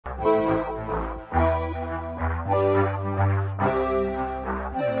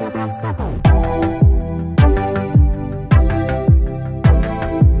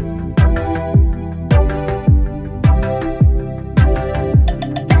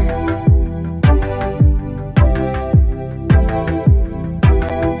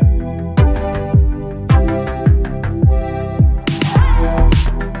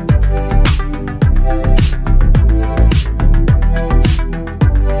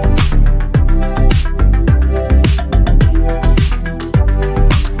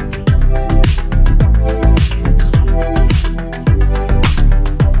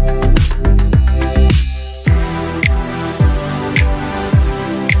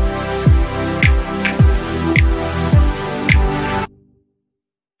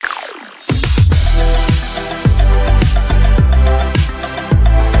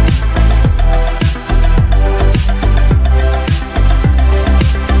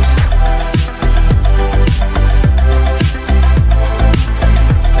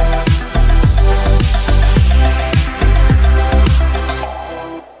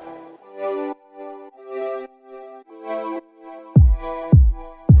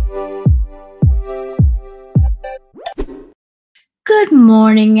Good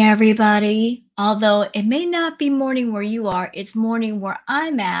morning, everybody. Although it may not be morning where you are, it's morning where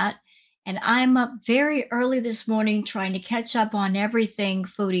I'm at. And I'm up very early this morning trying to catch up on everything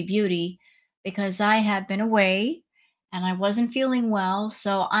Foodie Beauty because I have been away and I wasn't feeling well.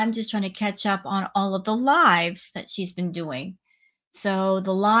 So I'm just trying to catch up on all of the lives that she's been doing. So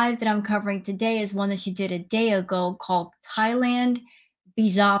the live that I'm covering today is one that she did a day ago called Thailand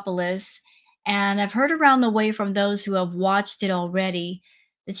Beezeopolis. And I've heard around the way from those who have watched it already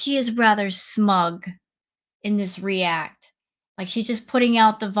that she is rather smug in this react. Like she's just putting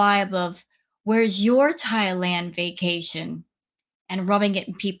out the vibe of, where's your Thailand vacation? And rubbing it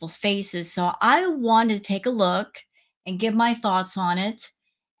in people's faces. So I wanted to take a look and give my thoughts on it.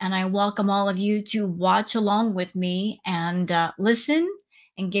 And I welcome all of you to watch along with me and listen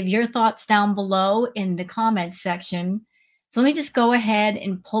and give your thoughts down below in the comments section. So let me just go ahead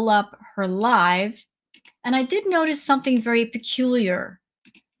and pull up her live. And I did notice something very peculiar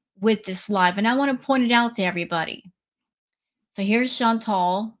with this live, and I want to point it out to everybody. So here's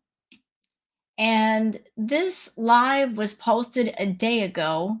Chantal. And this live was posted a day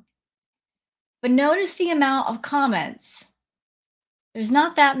ago. But notice the amount of comments. There's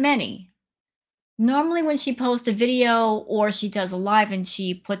not that many. Normally, when she posts a video or she does a live and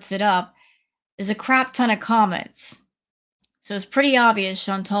she puts it up, there's a crap ton of comments. So it's pretty obvious,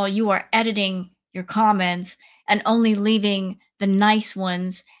 Chantal, you are editing your comments and only leaving the nice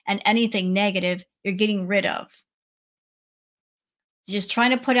ones, and anything negative you're getting rid of. Just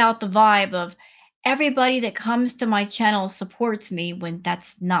trying to put out the vibe of everybody that comes to my channel supports me, when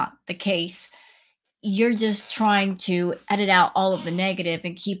that's not the case. You're just trying to edit out all of the negative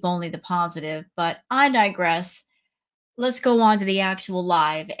and keep only the positive. But I digress. Let's go on to the actual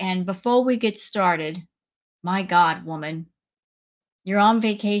live. And before we get started, my God, woman, you're on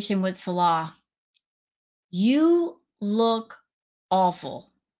vacation with Salah. You look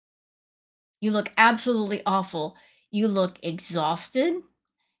awful. You look absolutely awful. You look exhausted.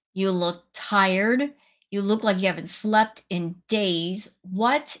 You look tired. You look like you haven't slept in days.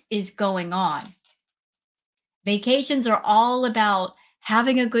 What is going on? Vacations are all about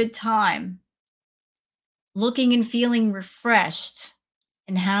having a good time, looking and feeling refreshed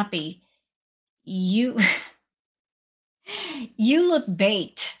and happy. You you look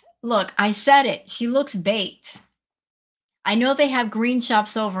baked. Look, I said it. She looks baked. I know they have green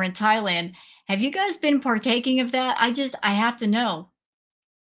shops over in Thailand. Have you guys been partaking of that? I have to know.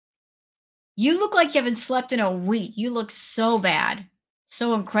 You look like you haven't slept in a week. You look so bad.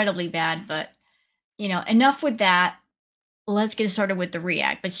 So incredibly bad, but enough with that. Let's get started with the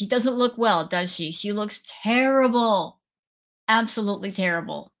react. But she doesn't look well, does she? She looks terrible. Absolutely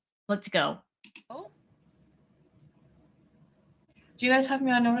terrible. Let's go. Oh, do you guys have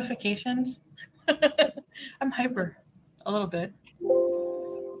me on notifications? I'm hyper a little bit.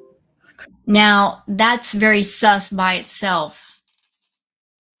 Now, that's very sus by itself.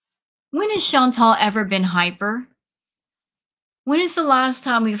 When has Chantal ever been hyper? When is the last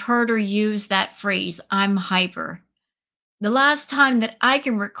time we've heard her use that phrase, I'm hyper? The last time that I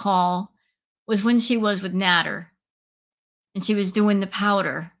can recall was when she was with Natter and she was doing the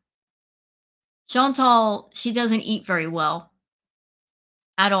powder. Chantal, she doesn't eat very well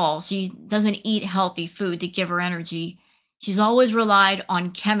at all. She doesn't eat healthy food to give her energy. She's always relied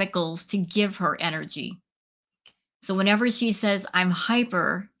on chemicals to give her energy. So whenever she says, I'm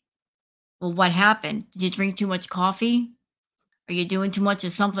hyper, well, what happened? Did you drink too much coffee? Are you doing too much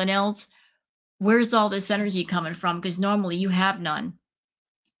of something else? Where's all this energy coming from? Because normally you have none.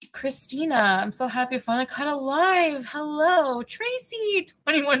 Christina, I'm so happy I finally caught a live. Hello, Tracy,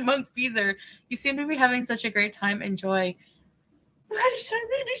 21 months Beezer. You seem to be having such a great time. Enjoy. Ready,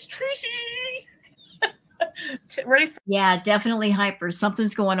 Tracy. Ready? Yeah, definitely hyper.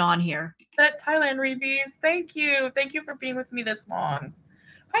 Something's going on here. That Thailand rebees. Thank you. Thank you for being with me this long.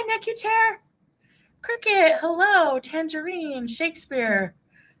 Hi, Neck Chair. Cricket. Hello, Tangerine. Shakespeare.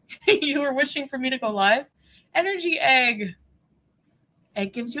 You were wishing for me to go live. Energy Egg.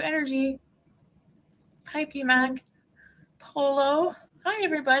 Egg gives you energy. Hi, PMAC. Polo. Hi,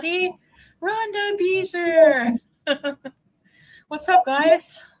 everybody. Rhonda Beezer. What's up,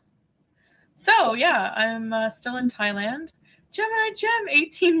 guys? So, yeah, I'm still in Thailand. Gemini Gem,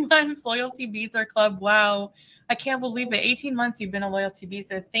 18 months, Loyalty Beezer Club. Wow. I can't believe it. 18 months you've been a Loyalty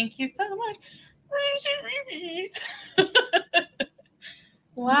Beezer. Thank you so much.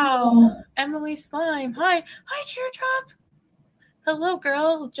 Wow. Emily Slime. Hi. Hi, Teardrop. Hello,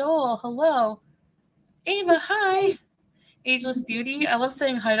 girl. Joel. Hello. Ava. Hi. Ageless Beauty. I love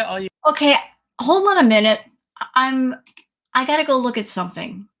saying hi to all you. Okay, hold on a minute. I gotta go look at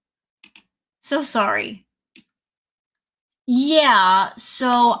something. So sorry. Yeah,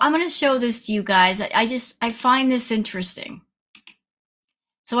 so I'm going to show this to you guys. I find this interesting.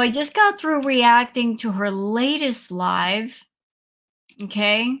 So I just got through reacting to her latest live,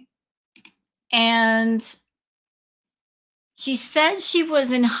 okay? And she said she was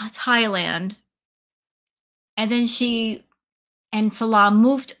in Thailand, and then she and Salah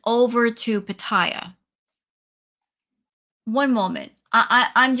moved over to Pattaya. One moment.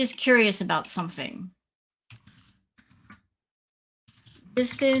 I'm just curious about something.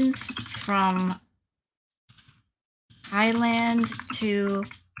 Distance from Thailand to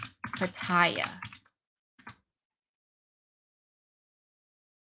Pattaya.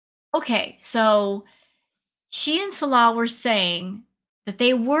 Okay, so she and Salah were saying that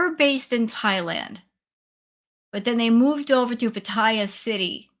they were based in Thailand, but then they moved over to Pattaya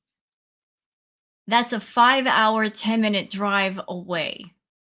City. That's a 5-hour, 10-minute drive away,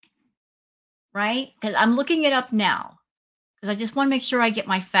 right? Because I'm looking it up now because I just want to make sure I get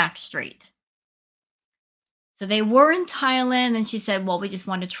my facts straight. So they were in Thailand, and she said, well, we just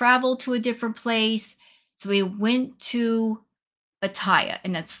want to travel to a different place. So we went to Pattaya,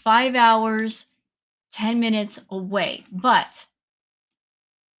 and that's 5 hours, 10 minutes away. But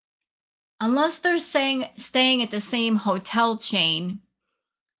unless they're staying at the same hotel chain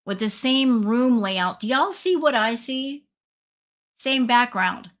with the same room layout, do y'all see what I see? Same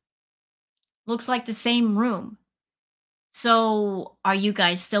background. Looks like the same room. So are you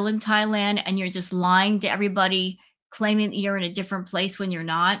guys still in Thailand and you're just lying to everybody, claiming that you're in a different place when you're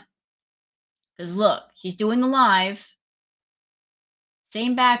not? Because look, she's doing the live.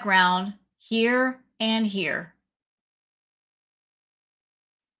 Same background here and here.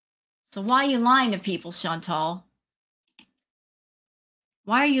 So why are you lying to people, Chantal?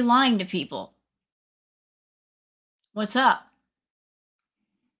 Why are you lying to people? What's up?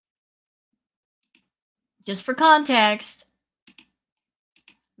 Just for context,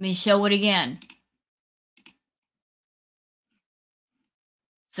 let me show it again.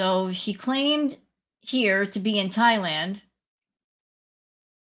 So she claimed here to be in Thailand.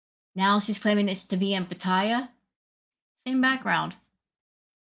 Now she's claiming it's to be in Pattaya. Same background.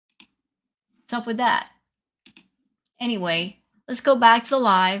 What's up with that? Anyway, let's go back to the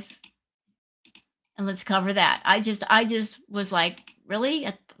live and let's cover that. I just was like, really?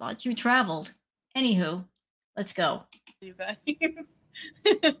 I thought you traveled. Anywho, let's go. You guys.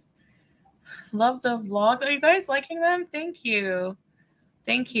 Love the vlog. Are you guys liking them? Thank you.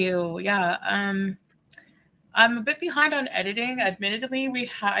 Thank you. Yeah. I'm a bit behind on editing. Admittedly,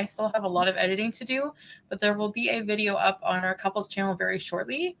 I still have a lot of editing to do, but there will be a video up on our couples channel very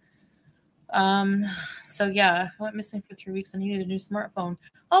shortly. So yeah, I went missing for 3 weeks. I needed a new smartphone.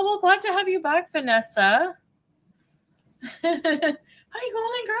 Oh, well, glad to have you back, Vanessa. Hi,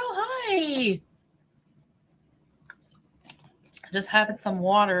 golden girl. Hi. Just having some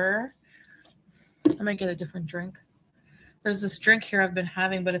water. I'm gonna get a different drink. There's this drink here I've been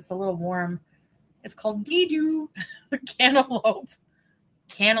having, but it's a little warm. It's called Dee-Doo Cantaloupe.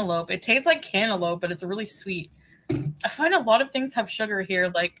 Cantaloupe. It tastes like cantaloupe, but it's really sweet. I find a lot of things have sugar here,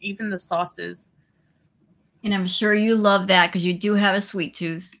 like even the sauces. And I'm sure you love that because you do have a sweet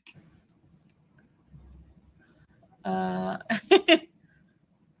tooth. Yeah,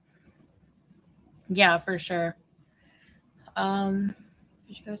 for sure. Did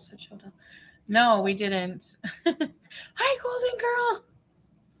you guys touch on? No, we didn't. Hi, golden girl.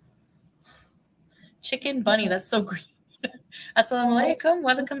 Chicken bunny. That's so green. Assalamu alaikum.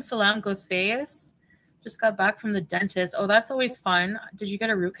 Welcome salam Ghostface. Just got back from the dentist. Oh, that's always fun. Did you get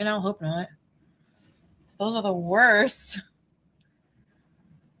a root canal? Hope not. Those are the worst.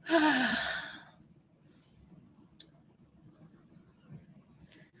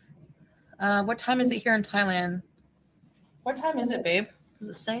 What time is it here in Thailand? What time is it, babe? Does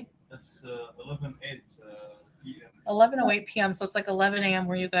it say? It's 11:08 p.m. 11:08 p.m. So it's like 11 a.m.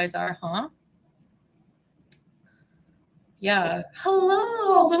 where you guys are, huh? Yeah.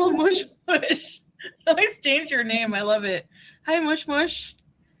 Hello, little mush mush. Nice change your name. I love it. Hi, mush mush.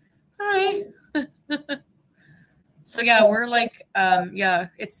 Hi. So yeah, we're like, yeah,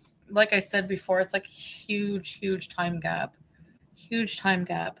 it's like I said before, it's like huge time gap. Huge time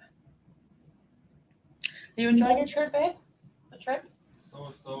gap. Are you enjoying your trip, babe? The trip?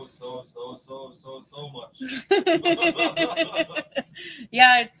 So much.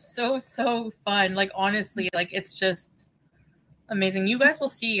 Yeah, it's so fun. Like honestly, like it's just amazing. You guys will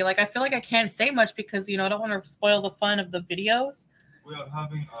see. Like I feel like I can't say much because I don't want to spoil the fun of the videos. We are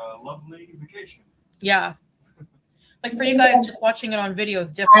having a lovely vacation. Yeah. Like for you guys, just watching it on video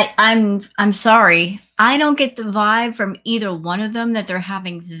is different. I'm sorry. I don't get the vibe from either one of them that they're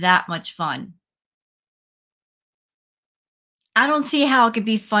having that much fun. I don't see how it could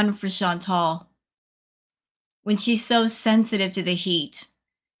be fun for Chantal when she's so sensitive to the heat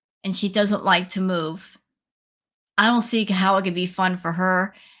and she doesn't like to move. I don't see how it could be fun for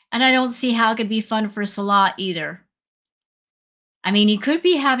her, and I don't see how it could be fun for Salah either. I mean, he could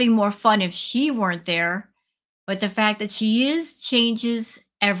be having more fun if she weren't there, but the fact that she is changes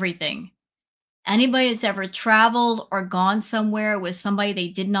everything. Anybody that's ever traveled or gone somewhere with somebody they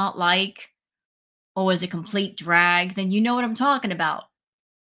did not like or was a complete drag, then you know what I'm talking about.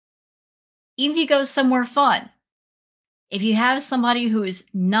 Even if you go somewhere fun, if you have somebody who is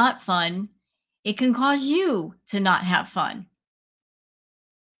not fun, it can cause you to not have fun.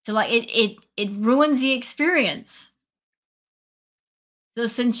 So like it ruins the experience. So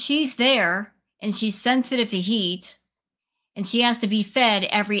since she's there and she's sensitive to heat and she has to be fed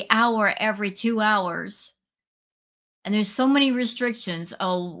every hour, every 2 hours, and there's so many restrictions.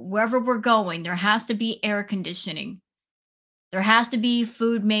 Oh, wherever we're going, there has to be air conditioning. There has to be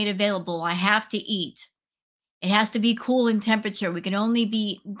food made available. I have to eat. It has to be cool in temperature. We can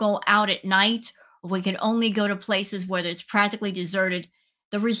only go out at night, or we can only go to places where it's practically deserted.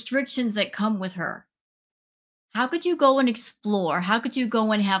 The restrictions that come with her. How could you go and explore? How could you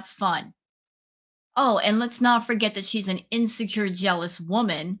go and have fun? Oh, and let's not forget that she's an insecure, jealous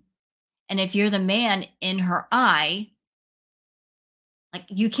woman. And if you're the man in her eye, like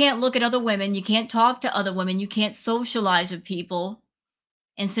you can't look at other women, you can't talk to other women, you can't socialize with people.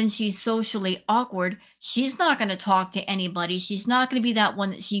 And since she's socially awkward, she's not going to talk to anybody. She's not going to be that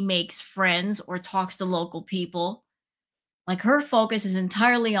one that she makes friends or talks to local people. Like her focus is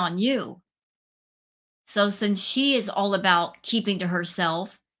entirely on you. So since she is all about keeping to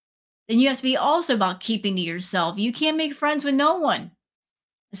herself, then you have to be also about keeping to yourself. You can't make friends with no one,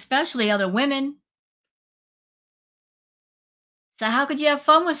 especially other women. So how could you have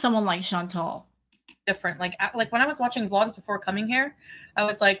fun with someone like Chantal? Different. Like when I was watching vlogs before coming here, I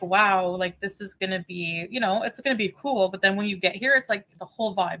was like, wow, like this is gonna be, it's gonna be cool. But then when you get here, it's like the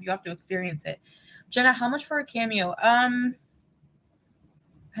whole vibe. You have to experience it. Jenna, how much for a cameo? I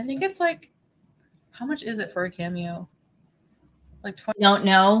think it's like, how much is it for a cameo? Like 20. Don't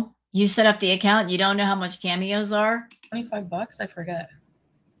know. You set up the account. You don't know how much cameos are. $25. I forget.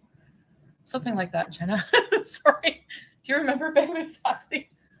 Something like that, Jenna. Sorry. Do you remember, babe, exactly?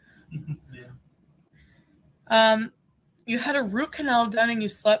 Yeah. You had a root canal done and you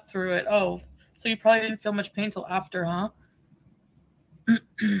slept through it. Oh, so you probably didn't feel much pain till after, huh?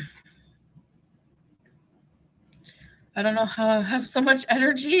 I don't know how I have so much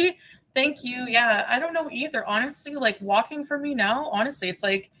energy. Thank you. Yeah, I don't know either. Honestly, like walking for me now, honestly, it's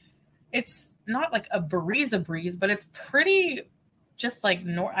like, it's not like a breeze, but it's pretty just like,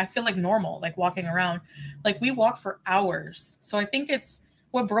 I feel like normal, like walking around. Like we walk for hours. So I think it's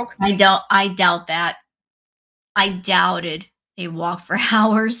what broke me. I doubt that. I doubted they walk for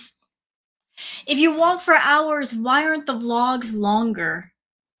hours. If you walk for hours, why aren't the vlogs longer?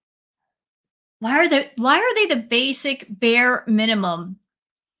 Why are they the basic bare minimum?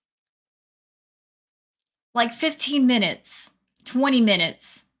 Like 15 minutes, 20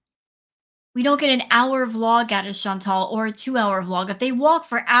 minutes. We don't get an hour vlog out of Chantal or a 2-hour vlog. If they walk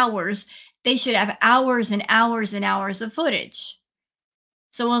for hours, they should have hours and hours and hours of footage.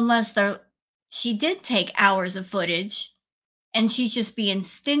 So unless she did take hours of footage and she's just being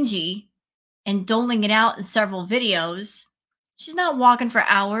stingy and doling it out in several videos, she's not walking for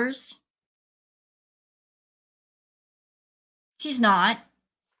hours. She's not.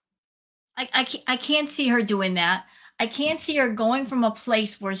 I can't see her doing that. I can't see her going from a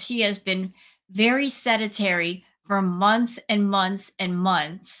place where she has been very sedentary for months and months and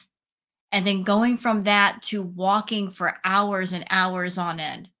months, and then going from that to walking for hours and hours on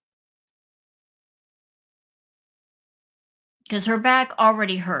end. Because her back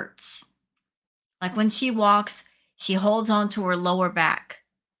already hurts. Like when she walks, she holds on to her lower back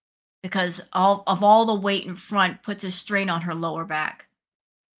because all the weight in front puts a strain on her lower back.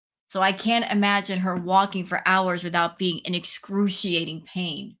 So I can't imagine her walking for hours without being in excruciating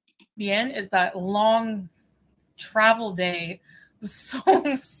pain. Bien is that long travel day was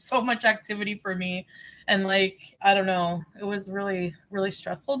so much activity for me. And like, I don't know, it was really, really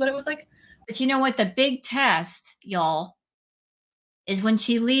stressful, but it was like. But you know what? The big test, y'all, is when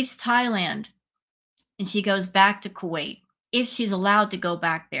she leaves Thailand and she goes back to Kuwait, if she's allowed to go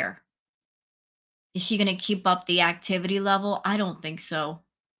back there. Is she going to keep up the activity level? I don't think so.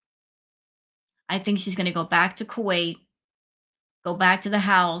 I think she's going to go back to Kuwait, go back to the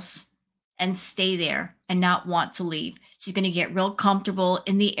house, and stay there and not want to leave. She's going to get real comfortable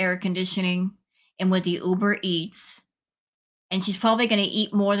in the air conditioning and with the Uber Eats. And she's probably going to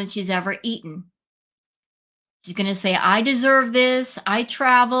eat more than she's ever eaten. She's going to say, I deserve this. I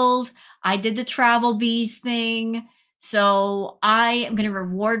traveled. I did the travel bees thing. So I am going to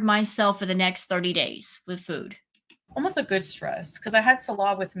reward myself for the next 30 days with food. Almost a good stress because I had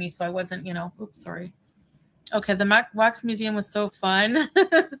Salah with me, so I wasn't, oops, sorry. Okay, the Wax Museum was so fun.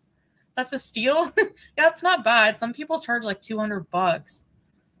 That's a steal. Yeah, it's not bad. Some people charge like $200.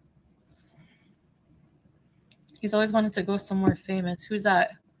 He's always wanted to go somewhere famous. Who's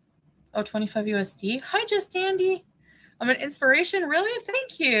that? Oh, 25 USD. Hi, Just Dandy. I'm an inspiration. Really?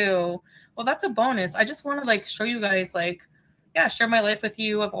 Thank you. Well, that's a bonus. I just want to like show you guys like, yeah, share my life with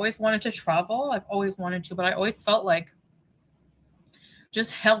you. I've always wanted to travel. I've always wanted to, but I always felt like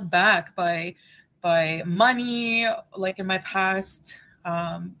just held back by money, like in my past,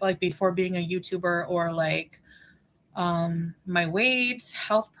 like before being a YouTuber, or like my weight,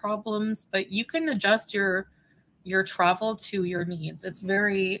 health problems. But you can adjust your travel to your needs. It's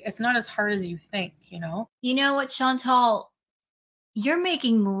not as hard as you think, You know what, Chantal? You're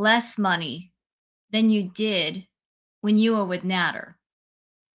making less money than you did when you were with Natter.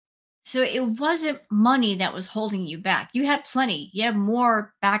 So it wasn't money that was holding you back. You had plenty. You have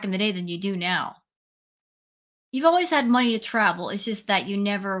more back in the day than you do now. You've always had money to travel. It's just that you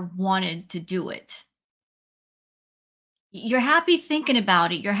never wanted to do it. You're happy thinking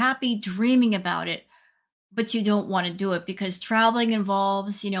about it. You're happy dreaming about it, but you don't want to do it because traveling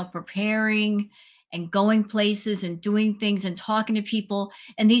involves, preparing and going places and doing things and talking to people.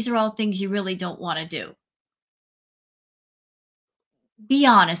 And these are all things you really don't want to do. Be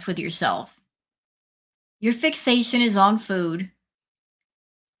honest with yourself. Your fixation is on food,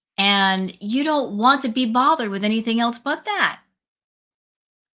 and you don't want to be bothered with anything else but that.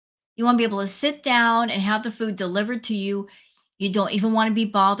 You want to be able to sit down and have the food delivered to you. You don't even want to be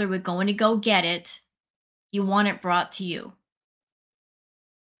bothered with going to go get it. You want it brought to you.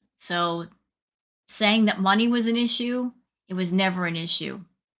 So, saying that money was an issue, it was never an issue.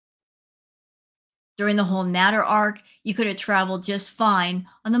 During the whole Natter arc, you could have traveled just fine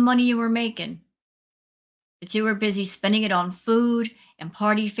on the money you were making. But you were busy spending it on food and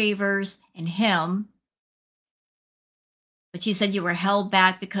party favors and him. But you said you were held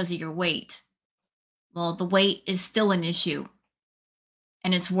back because of your weight. Well, the weight is still an issue.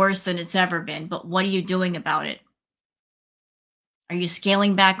 And it's worse than it's ever been. But what are you doing about it? Are you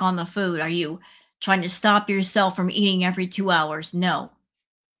scaling back on the food? Are you trying to stop yourself from eating every 2 hours? No.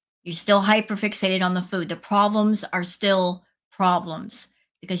 You're still hyperfixated on the food. The problems are still problems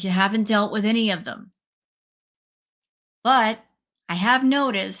because you haven't dealt with any of them. But I have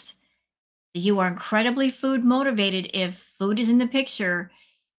noticed that you are incredibly food motivated. If food is in the picture,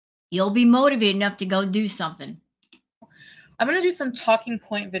 you'll be motivated enough to go do something. I'm going to do some talking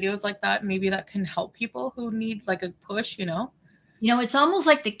point videos like that. Maybe that can help people who need like a push, It's almost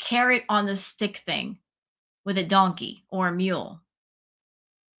like the carrot on the stick thing with a donkey or a mule.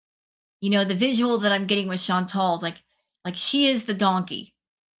 The visual that I'm getting with Chantal is like she is the donkey.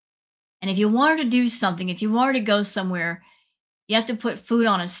 And if you want her to do something, if you want her to go somewhere, you have to put food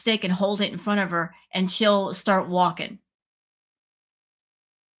on a stick and hold it in front of her, and she'll start walking.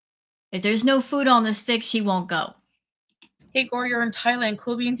 If there's no food on the stick, she won't go. Hey, Gore, you're in Thailand.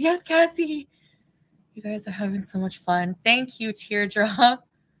 Cool beans. Yes, Cassie. You guys are having so much fun. Thank you, Teardrop.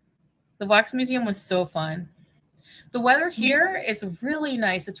 The Wax Museum was so fun. The weather here is really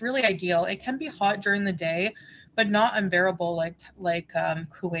nice. It's really ideal. It can be hot during the day, but not unbearable like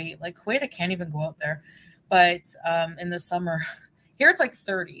Kuwait. Like Kuwait, I can't even go out there. But in the summer, here it's like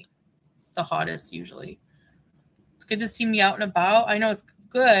 30, the hottest usually. It's good to see me out and about. I know it's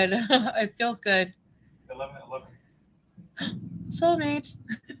good. It feels good. 11. Soulmates.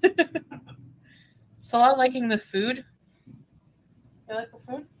 Salah liking the food. You like the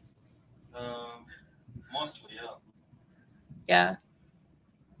food? Mostly, yeah. Yeah.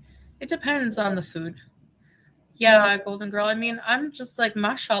 It depends on the food. Yeah, Golden Girl. I mean, I'm just like,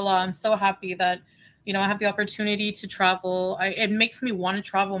 mashallah, I'm so happy that, I have the opportunity to travel. It makes me want to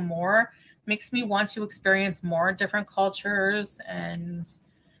travel more, makes me want to experience more different cultures and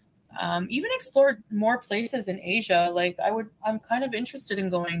even explore more places in Asia. Like I'm kind of interested in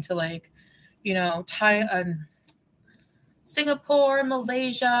going to like, Singapore,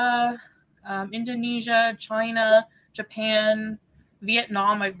 Malaysia, Indonesia, China, Japan,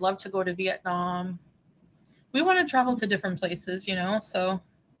 Vietnam. I'd love to go to Vietnam. We want to travel to different places, so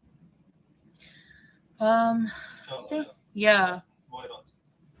yeah. Why not?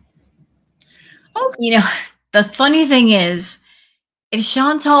 Oh, The funny thing is, if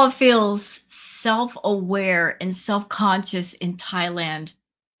Chantal feels self-aware and self-conscious in Thailand,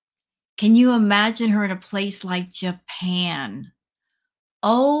 can you imagine her in a place like Japan?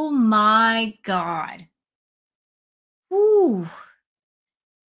 Oh my God. Ooh,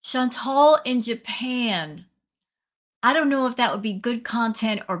 Chantal in Japan. I don't know if that would be good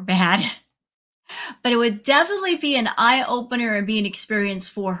content or bad, but it would definitely be an eye opener and be an experience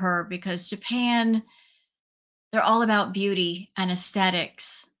for her because Japan, they're all about beauty and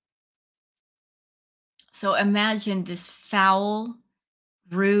aesthetics. So imagine this foul,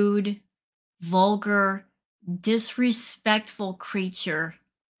 rude, vulgar, disrespectful creature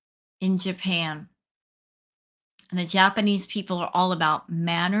in Japan. And the Japanese people are all about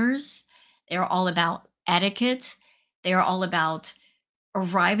manners. They're all about etiquette. They are all about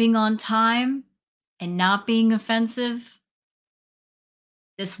arriving on time and not being offensive.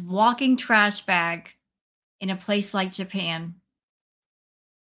 This walking trash bag in a place like Japan.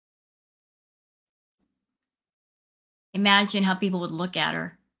 Imagine how people would look at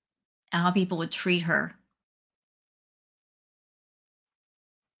her and how people would treat her,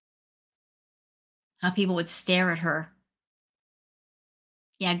 how people would stare at her.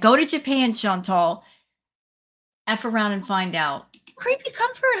 Yeah, go to Japan, Chantal. F around and find out. Creepy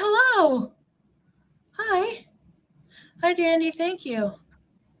Comfort, hello. Hi. Hi, Dandy, thank you.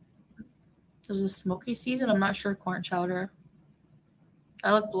 There's a smoky season. I'm not sure corn chowder.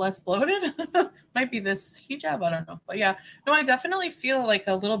 I look less bloated. Might be this hijab. I don't know. But yeah, no, I definitely feel like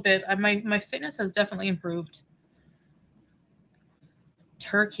a little bit. My fitness has definitely improved.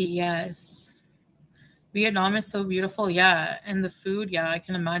 Turkey, yes. Vietnam is so beautiful. Yeah. And the food, yeah, I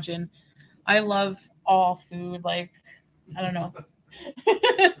can imagine. I love all food. Like, I don't know.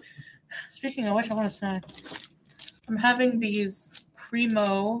 Speaking of which, I want a snack. I'm having these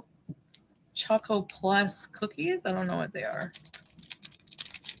Cremo Choco Plus cookies. I don't know what they are.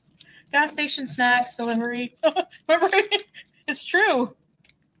 Gas station snacks delivery. Remember, it's true.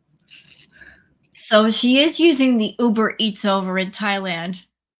 So she is using the Uber Eats over in Thailand.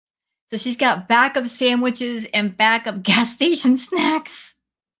 So she's got backup sandwiches and backup gas station snacks.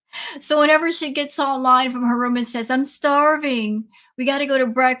 So whenever she gets online from her room and says, I'm starving, we got to go to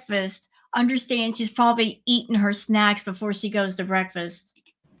breakfast, understand she's probably eaten her snacks before she goes to breakfast.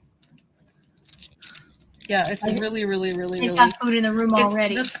 Yeah, it's really, really, really, They've really. got food in the room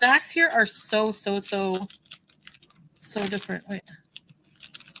already. The snacks here are so different. Wait.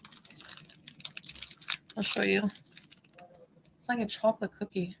 I'll show you. It's like a chocolate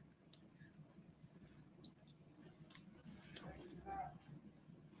cookie.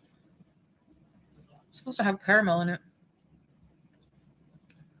 It's supposed to have caramel in it.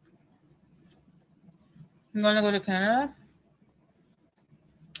 You want to go to Canada?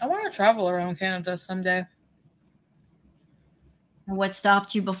 I want to travel around Canada someday. What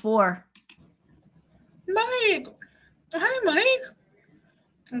stopped you before? Mike! Hi, Mike!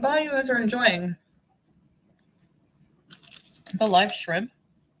 I'm glad you guys are enjoying the live shrimp.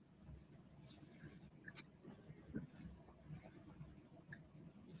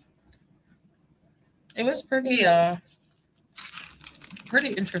 It was pretty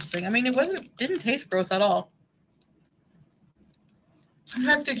interesting. I mean, it didn't taste gross at all. Come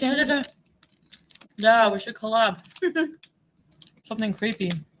back to Canada. Yeah, we should collab. Something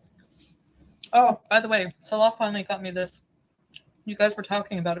creepy. Oh, by the way, Salah finally got me this. You guys were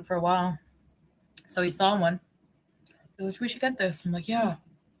talking about it for a while. So he saw one. He's like, we should get this. I'm like, yeah.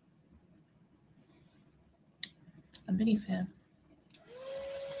 A mini fan.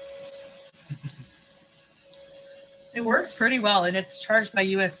 It works pretty well, and it's charged by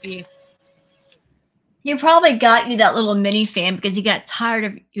USB. He probably got you that little mini fan because he got tired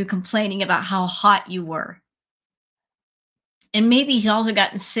of you complaining about how hot you were. And maybe he's also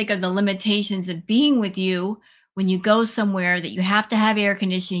gotten sick of the limitations of being with you when you go somewhere that you have to have air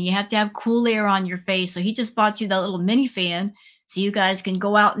conditioning, you have to have cool air on your face. So he just bought you that little mini fan so you guys can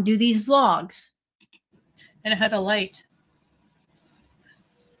go out and do these vlogs. And it has a light.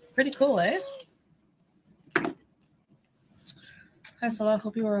 Pretty cool, eh? Hi, Salah.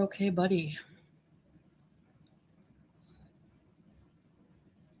 Hope you are okay, buddy.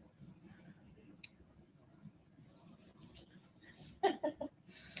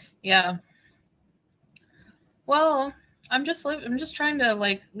 Yeah. Well, I'm just trying to,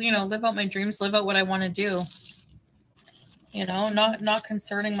 like, live out my dreams, live out what I want to do. Not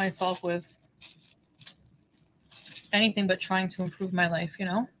concerning myself with anything but trying to improve my life,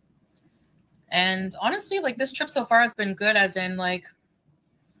 And honestly, like, this trip so far has been good, as in, like,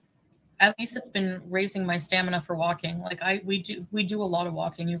 at least it's been raising my stamina for walking. Like, we do a lot of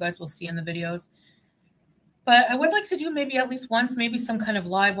walking. You guys will see in the videos. But I would like to do maybe at least once, maybe some kind of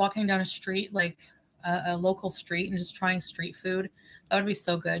live walking down a street, like a local street, and just trying street food. That would be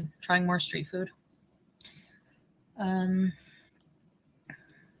so good. Trying more street food.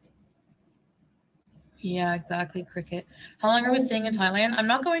 Yeah, exactly, Cricket. How long are we staying in Thailand? I'm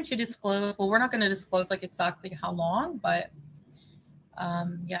not going to disclose. Well, we're not going to disclose like exactly how long, but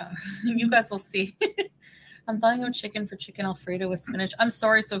yeah, you guys will see. I'm thawing out chicken for chicken Alfredo with spinach. I'm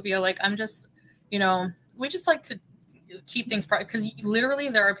sorry, Sophia. Like, I'm just, we just like to keep things private because literally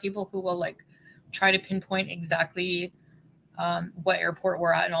there are people who will like try to pinpoint exactly what airport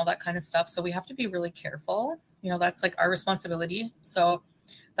we're at and all that kind of stuff. So we have to be really careful. That's like our responsibility. So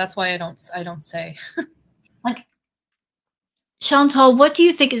that's why I don't say. Like, Chantal, what do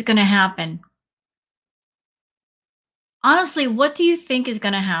you think is going to happen? Honestly, what do you think is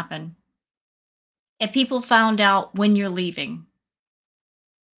going to happen if people found out when you're leaving?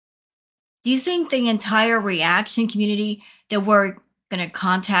 Do you think the entire reaction community that we're going to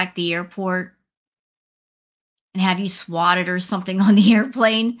contact the airport and have you swatted or something on the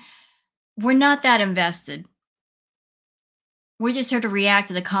airplane? We're not that invested. We're just here to react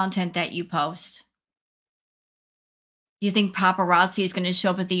to the content that you post. Do you think paparazzi is going to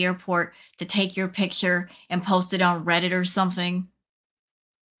show up at the airport to take your picture and post it on Reddit or something?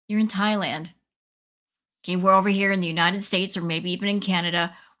 You're in Thailand. Okay, we're over here in the United States or maybe even in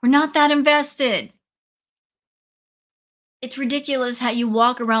Canada. We're not that invested. It's ridiculous how you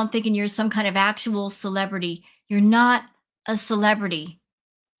walk around thinking you're some kind of actual celebrity. You're not a celebrity.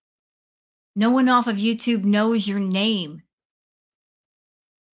 No one off of YouTube knows your name.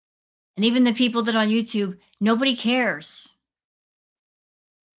 And even the people that on YouTube, nobody cares.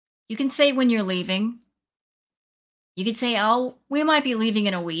 You can say when you're leaving. You could say, oh, we might be leaving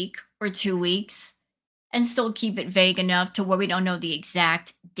in a week or 2 weeks, and still keep it vague enough to where we don't know the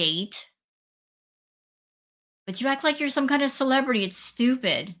exact date. But you act like you're some kind of celebrity. It's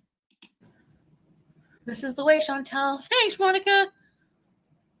stupid. This is the way, Chantal. Thanks, Monica.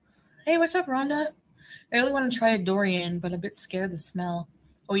 Hey, what's up, Rhonda? I really want to try a durian, but a bit scared of the smell.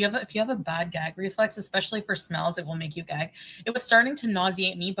 Oh, if you have a bad gag reflex, especially for smells, it will make you gag. It was starting to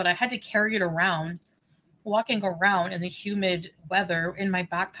nauseate me, but I had to carry it around, walking around in the humid weather in my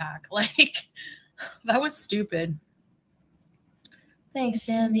backpack. Like, that was stupid. Thanks,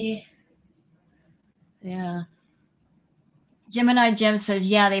 Sandy. Yeah. Gemini Jim says,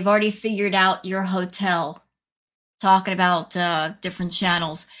 yeah, they've already figured out your hotel. Talking about different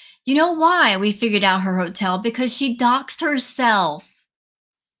channels. You know why we figured out her hotel? Because she doxed herself.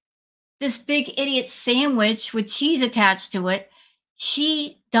 This big idiot sandwich with cheese attached to it,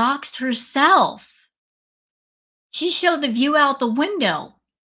 she doxed herself. She showed the view out the window.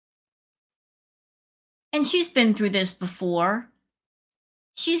 And she's been through this before.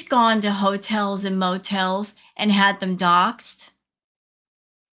 She's gone to hotels and motels and had them doxed.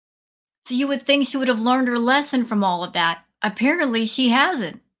 So you would think she would have learned her lesson from all of that. Apparently, she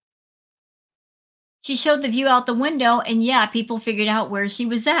hasn't. She showed the view out the window, and yeah, people figured out where she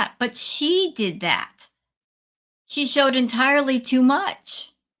was at. But she did that. She showed entirely too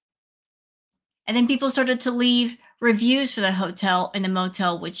much. And then people started to leave reviews for the hotel and the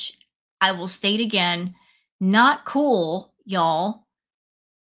motel, which I will state again, not cool, y'all.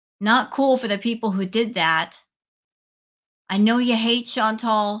 Not cool for the people who did that. I know you hate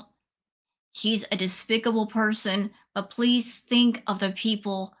Chantal. She's a despicable person, but please think of the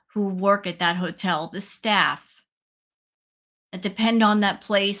people who work at that hotel, the staff that depend on that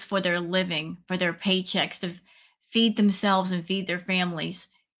place for their living, for their paychecks to feed themselves and feed their families.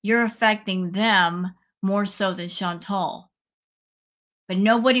 You're affecting them more so than Chantal. But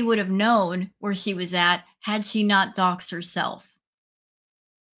nobody would have known where she was at had she not doxed herself.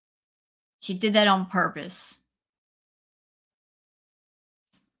 She did that on purpose.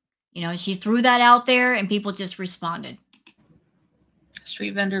 She threw that out there and people just responded.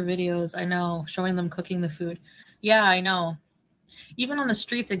 Street vendor videos, I know, showing them cooking the food. Yeah, I know. Even on the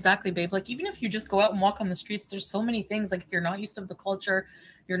streets, exactly, babe. Like, even if you just go out and walk on the streets, there's so many things. Like, if you're not used to the culture,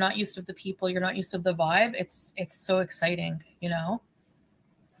 you're not used to the people, you're not used to the vibe, it's so exciting,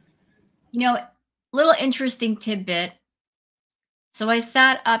 Little interesting tidbit. So I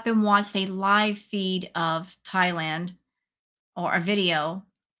sat up and watched a live feed of Thailand, or a video,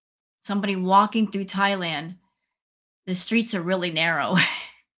 somebody walking through Thailand. The streets are really narrow.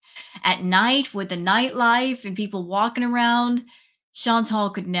 At night with the nightlife and people walking around,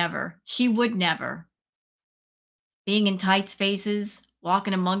 Chantal could never. She would never. Being in tight spaces,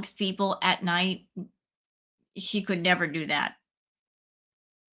 walking amongst people at night, she could never do that.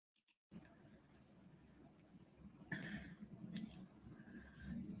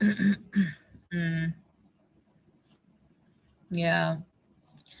 Yeah.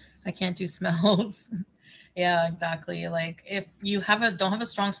 I can't do smells. Yeah, exactly. Like, if you don't have a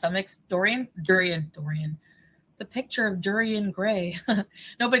strong stomach, durian. the picture of durian gray.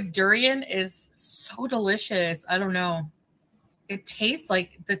 No, but durian is so delicious. I don't know. It tastes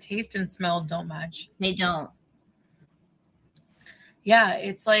like the taste and smell don't match. They don't. Yeah,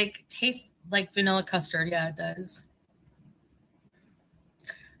 it's like tastes like vanilla custard. Yeah, it does.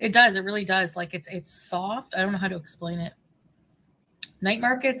 It does. It really does. Like it's soft. I don't know how to explain it. Night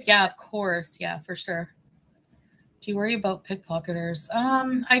markets, yeah, of course. Yeah, for sure. Do you worry about pickpocketers?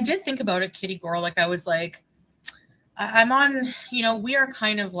 I did think about it, Kitty Girl. Like I was like, I'm on, we are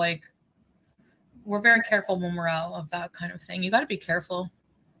kind of like, we're very careful when we're out of that kind of thing. You got to be careful.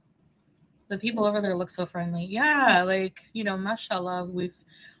 The people over there look so friendly. Yeah, like, mashallah, we've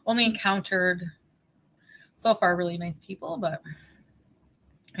only encountered so far really nice people, but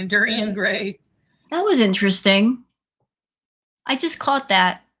and durian gray. That was interesting. I just caught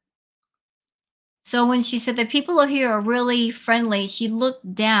that. So when she said the people here are really friendly, she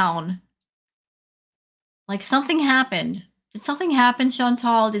looked down. Like something happened. Did something happen,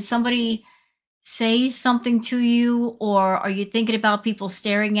 Chantal? Did somebody say something to you, or are you thinking about people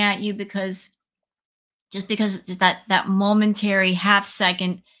staring at you because it's that momentary half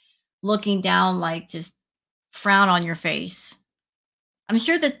second looking down, like just frown on your face? I'm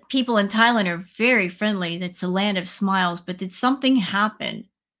sure that people in Thailand are very friendly. That's a land of smiles, but did something happen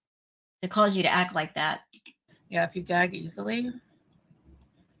to cause you to act like that? Yeah, if you gag easily,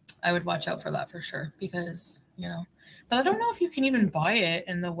 I would watch out for that for sure because, but I don't know if you can even buy it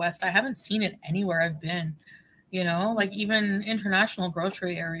in the West. I haven't seen it anywhere I've been, like even international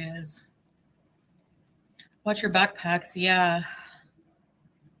grocery areas. Watch your backpacks. Yeah.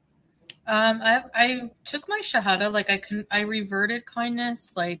 I took my shahada, like I reverted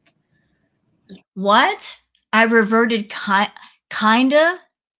kindness, like what? I reverted kinda?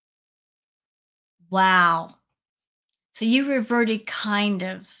 Wow. So you reverted kind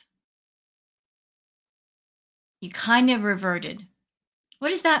of. You kind of reverted. What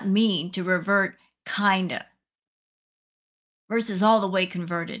does that mean to revert kinda versus all the way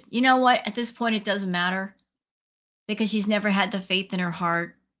converted? You know what? At this point, it doesn't matter because she's never had the faith in her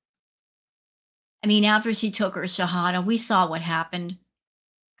heart. I mean, after she took her Shahada, we saw what happened.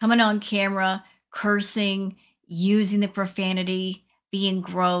 Coming on camera, cursing, using the profanity, being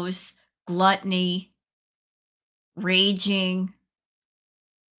gross, gluttony, raging.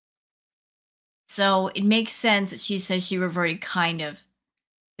 So it makes sense that she says she reverted kind of,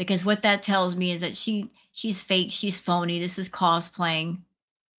 because what that tells me is that she's fake, she's phony. This is cosplaying.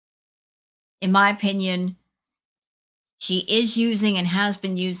 In my opinion, she is using and has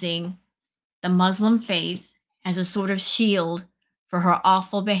been using the Muslim faith as a sort of shield for her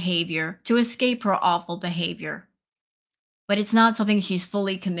awful behavior, to escape her awful behavior. But it's not something she's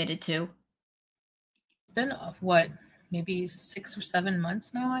fully committed to. It's been what, maybe 6 or 7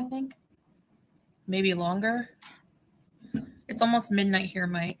 months now, I think. Maybe longer. It's almost midnight here,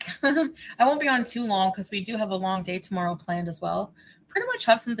 Mike. I won't be on too long because we do have a long day tomorrow planned as well. Pretty much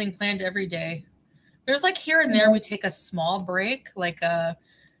have something planned every day. There's like here and there we take a small break, like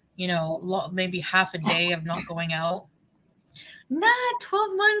maybe half a day of not going out. Not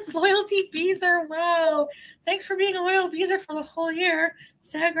 12 months loyalty Beezer. Wow. Thanks for being a loyal Beezer for the whole year.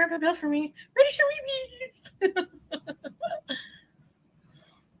 Sad grab a bill for me. Ready, shall we Beez?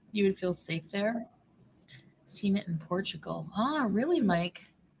 You would feel safe there? Seen it in Portugal. Ah, really, Mike?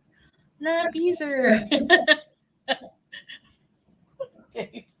 Nah, Beezer.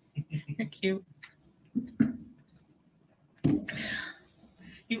 Okay. You're cute.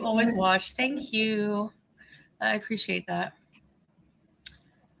 You always watch. Thank you. I appreciate that.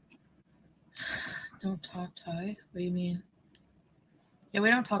 Don't talk Thai? What do you mean? Yeah, we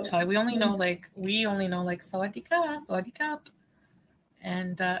don't talk Thai. We only know like Sawadee ka, Sawadee kap.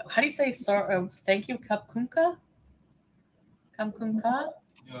 And how do you say thank you, Kap Kumka? Kam Kumka?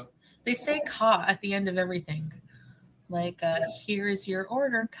 Yeah. They say ka at the end of everything. Like, here's your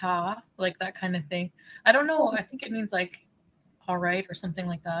order, ka. Like that kind of thing. I don't know. I think it means like, all right, or something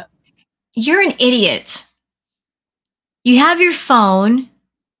like that. You're an idiot. You have your phone.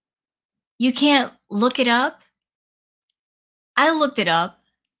 You can't look it up. I looked it up.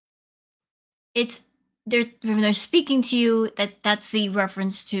 It's they're speaking to you. That's the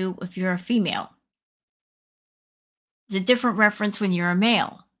reference to if you're a female. It's a different reference when you're a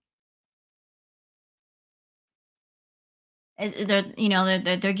male.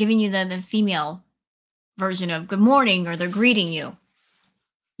 They're giving you the female version of good morning, or they're greeting you.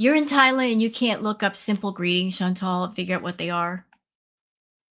 You're in Thailand and you can't look up simple greetings, Chantal, and figure out what they are.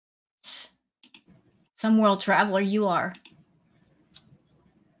 Some world traveler you are.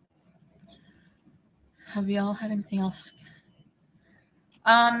 Have y'all had anything else?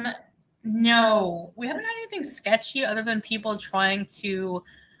 No, we haven't had anything sketchy other than people trying to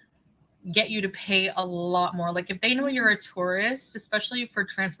get you to pay a lot more. Like if they know you're a tourist, especially for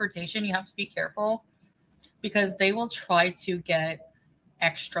transportation, you have to be careful because they will try to get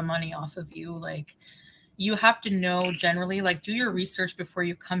extra money off of you. Like you have to know generally, like do your research before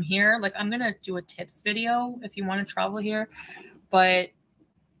you come here. Like I'm going to do a tips video if you want to travel here, but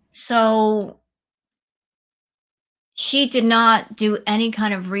So she did not do any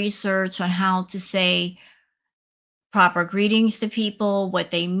kind of research on how to say proper greetings to people,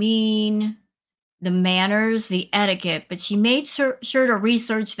 what they mean, the manners, the etiquette, but she made sure to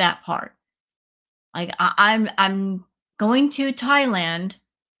research that part. Like I'm going to Thailand,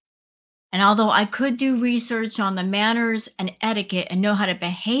 and although I could do research on the manners and etiquette and know how to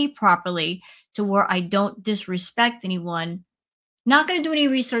behave properly to where I don't disrespect anyone, not going to do any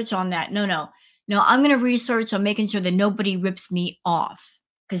research on that. No, no. No, I'm going to research on making sure that nobody rips me off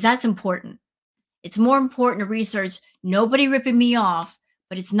because that's important. It's more important to research nobody ripping me off,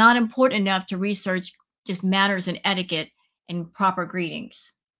 but it's not important enough to research just manners and etiquette and proper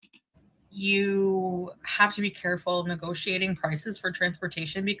greetings. you have to be careful negotiating prices for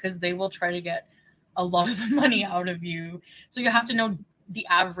transportation because they will try to get a lot of money out of you. So you have to know the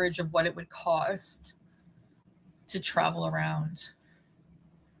average of what it would cost to travel around.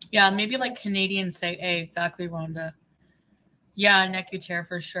 Yeah, maybe like Canadians say, hey, exactly, Rhonda. Yeah, Necutere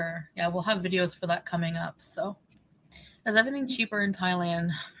for sure. Yeah, we'll have videos for that coming up. So is everything cheaper in Thailand?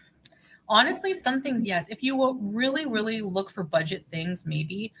 Honestly, some things, yes. If you will really, really look for budget things,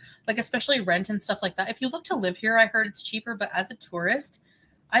 maybe like especially rent and stuff like that. If you look to live here, I heard it's cheaper, but as a tourist,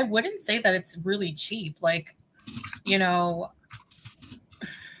 I wouldn't say that it's really cheap. Like, you know,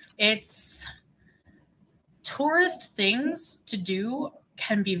 it's tourist things to do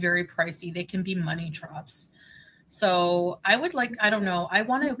can be very pricey. They can be money traps. So I would like, I don't know, I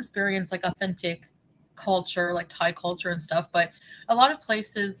want to experience like authentic culture, like Thai culture and stuff, but a lot of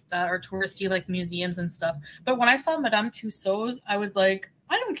places that are touristy, like museums and stuff. But when I saw Madame Tussauds, I was like,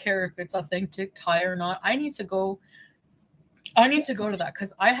 I don't care if it's authentic Thai or not. I need to go to that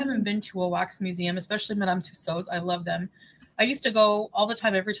because I haven't been to a wax museum, especially Madame Tussauds. I love them. I used to go all the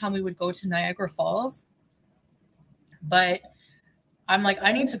time every time we would go to Niagara Falls. But I'm like,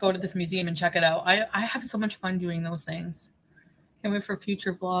 I need to go to this museum and check it out. I have so much fun doing those things. Can't wait for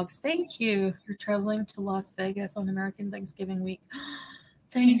future vlogs. Thank you. You're traveling to Las Vegas on American Thanksgiving week.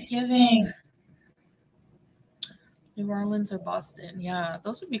 Thanksgiving. New Orleans or Boston. Yeah,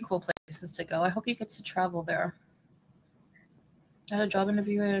 those would be cool places to go. I hope you get to travel there. I had a job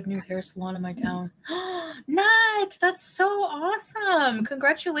interview at a new hair salon in my town. Nat, that's so awesome.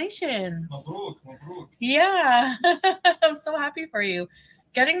 Congratulations. Mabruk, mabruk. Yeah, I'm so happy for you.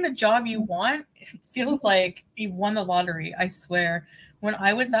 Getting the job you want feels like you won the lottery. I swear. When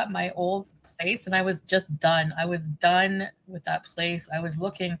I was at my old place and I was just done, I was done with that place. I was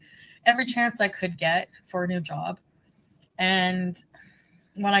looking every chance I could get for a new job. And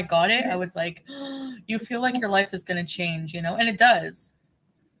when I got it, I was like, you feel like your life is going to change, you know? And it does.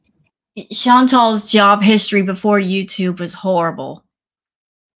 Chantal's job history before YouTube was horrible.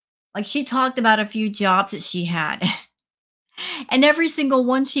 Like she talked about a few jobs that she had. And every single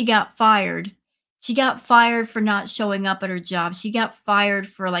one she got fired. She got fired for not showing up at her job. She got fired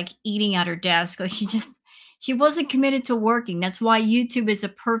for like eating at her desk. Like she wasn't committed to working. That's why YouTube is a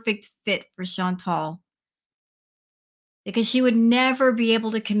perfect fit for Chantal. Because she would never be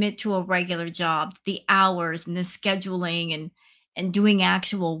able to commit to a regular job, the hours and the scheduling and doing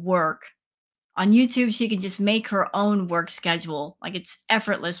actual work. On YouTube, she could just make her own work schedule. Like it's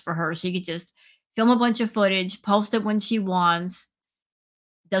effortless for her. She could just film a bunch of footage, post it when she wants,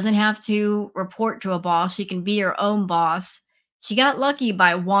 doesn't have to report to a boss. She can be her own boss. She got lucky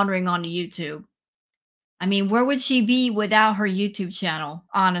by wandering onto YouTube. I mean, where would she be without her YouTube channel?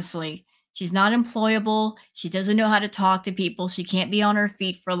 Honestly, she's not employable. She doesn't know how to talk to people. She can't be on her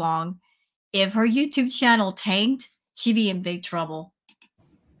feet for long. If her YouTube channel tanked, she'd be in big trouble.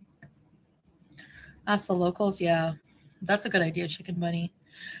 Ask the locals. Yeah, that's a good idea, Chicken Bunny.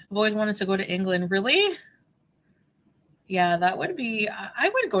 I've always wanted to go to England. Really? Yeah, that would be, I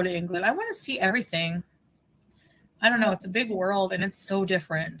would go to England. I want to see everything. I don't know. It's a big world and it's so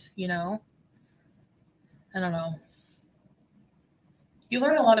different, you know? I don't know. You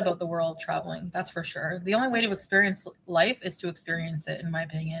learn a lot about the world traveling, that's for sure. The only way to experience life is to experience it, in my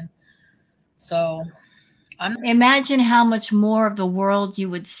opinion. So Imagine how much more of the world you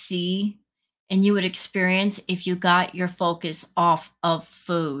would see and you would experience if you got your focus off of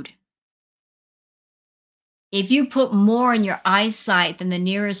food. If you put more in your eyesight than the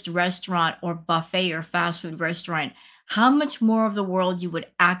nearest restaurant or buffet or fast food restaurant, how much more of the world you would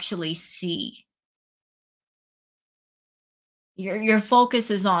actually see. Your focus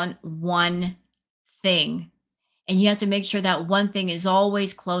is on one thing, and you have to make sure that one thing is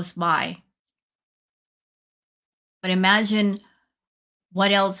always close by. But imagine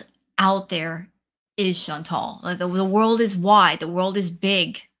what else out there is, Chantal. Like the world is wide, the world is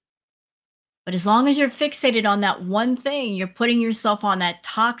big. But as long as you're fixated on that one thing, you're putting yourself on that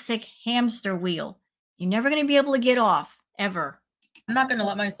toxic hamster wheel. You're never going to be able to get off, ever. I'm not going to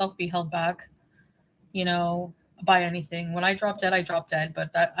let myself be held back, you know, by anything. When I drop dead, I drop dead.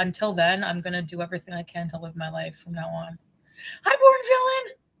 But until then, I'm going to do everything I can to live my life from now on. Hi, Born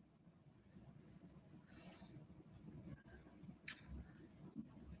Villain.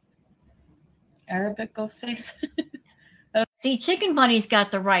 Arabic ghost face. See, Chicken Bunny's got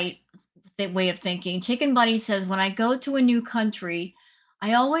the right way of thinking. Chicken Bunny says, when I go to a new country,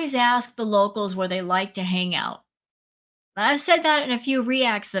 I always ask the locals where they like to hang out. I've said that in a few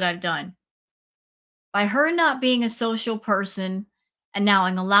reacts that I've done. By her not being a social person and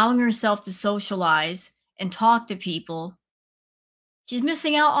now allowing herself to socialize and talk to people, she's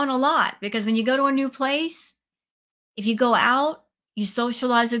missing out on a lot, because when you go to a new place, if you go out, you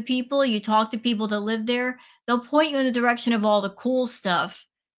socialize with people, you talk to people that live there, they'll point you in the direction of all the cool stuff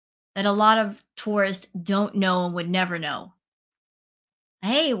that a lot of tourists don't know and would never know.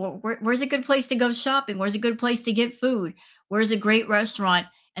 Hey, where's a good place to go shopping? Where's a good place to get food? Where's a great restaurant?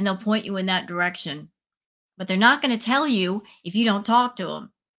 And they'll point you in that direction. But they're not going to tell you if you don't talk to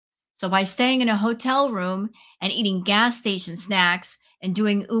them. So by staying in a hotel room and eating gas station snacks and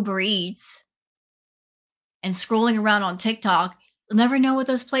doing Uber Eats and scrolling around on TikTok, you'll never know what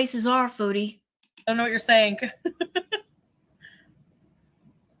those places are, foodie. I don't know what you're saying.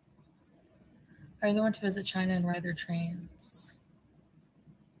 I really want to visit China and ride their trains.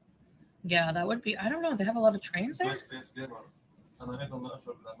 Yeah, that would be, I don't know, they have a lot of trains there? He said,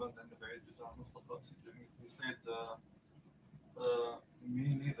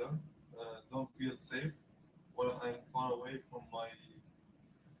 me neither. Don't feel safe when I'm far away from my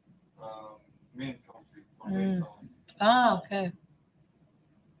main country, my main town. Oh, okay.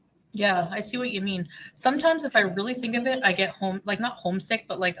 Yeah, I see what you mean. Sometimes if I really think of it, I get like not homesick,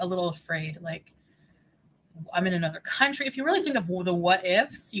 but like a little afraid. Like I'm in another country. If you really think of the what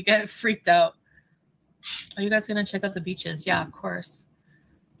ifs, you get freaked out. Are you guys going to check out the beaches? Yeah, of course.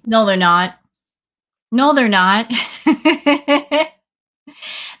 No, they're not. No, they're not.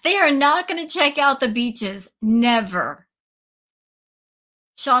 They are not going to check out the beaches. Never.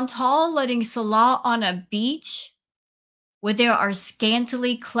 Chantal letting Salah on a beach where there are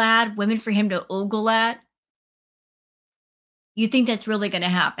scantily clad women for him to ogle at? You think that's really going to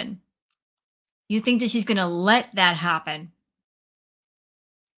happen? You think that she's going to let that happen?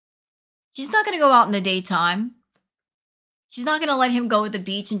 She's not going to go out in the daytime. She's not going to let him go to the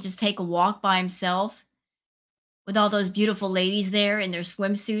beach and just take a walk by himself with all those beautiful ladies there in their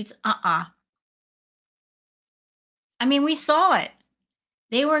swimsuits. I mean, we saw it.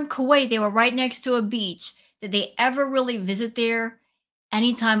 They were in Kuwait. They were right next to a beach. Did they ever really visit there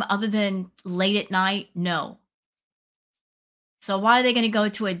anytime other than late at night? No. So why are they going to go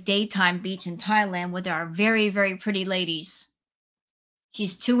to a daytime beach in Thailand with our very, very pretty ladies?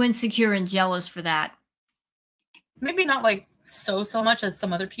 She's too insecure and jealous for that. Maybe not like so much as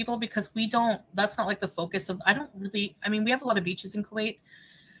some other people, because that's not like the focus of, I mean, we have a lot of beaches in Kuwait.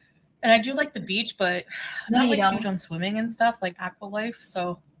 And I do like the beach, but I'm not like huge on swimming and stuff, like aqua life.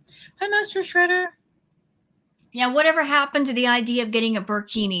 So, hi, Master Shredder. Yeah, whatever happened to the idea of getting a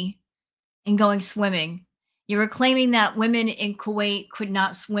burkini and going swimming? You were claiming that women in Kuwait could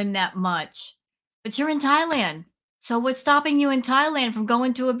not swim that much. But you're in Thailand. So what's stopping you in Thailand from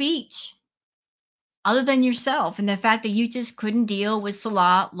going to a beach? Other than yourself and the fact that you just couldn't deal with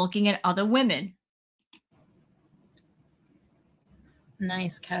Salah looking at other women.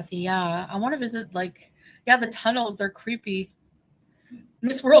 Nice, Cassie. Yeah, I want to visit, like, yeah, the tunnels. They're creepy.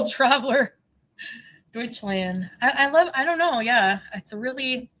 Miss World Traveler. Deutschland. I don't know. Yeah, it's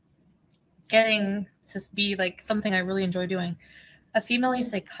really getting to be like something I really enjoy doing. A female, you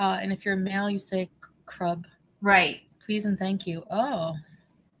say ka, and if you're a male, you say crub. Right. Please and thank you. Oh.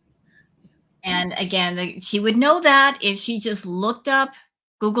 And again, she would know that if she just looked up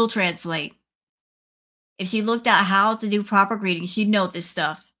Google Translate. If she looked at how to do proper greetings, she'd know this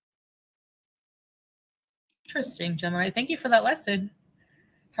stuff. Interesting, Gemini. Thank you for that lesson.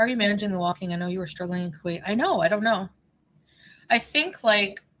 How are you managing the walking? I know you were struggling in Kuwait. I know. I don't know. I think,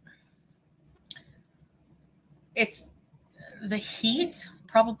 like, it's the heat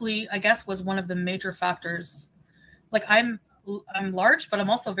probably, I guess, was one of the major factors. Like, I'm I'm large, but I'm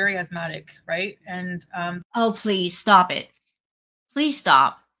also very asthmatic, right? And Oh, please stop it. Please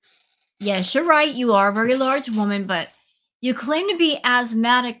stop. Yes, you're right. You are a very large woman, but you claim to be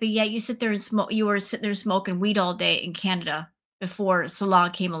asthmatic, but yet you sit there and smoke. You were sitting there smoking weed all day in Canada before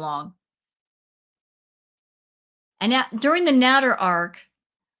Salah came along. And during the Natter arc,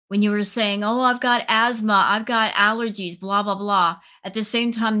 when you were saying, "Oh, I've got asthma, I've got allergies, blah blah blah," at the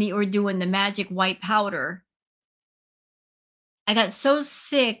same time that you were doing the magic white powder, I got so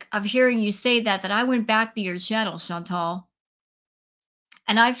sick of hearing you say that that I went back to your channel, Chantal,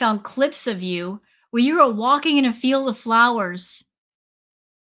 and I found clips of you where you were walking in a field of flowers,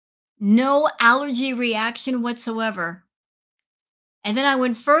 no allergy reaction whatsoever. And then I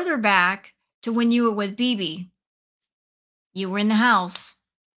went further back to when you were with BB. You were in the house,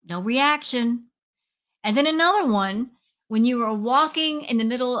 no reaction. And then another one when you were walking in the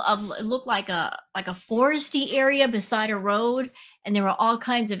middle of it looked like a foresty area beside a road, and there were all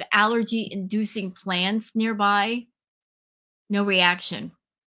kinds of allergy inducing plants nearby. No reaction.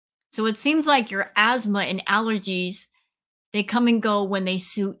 So it seems like your asthma and allergies, they come and go when they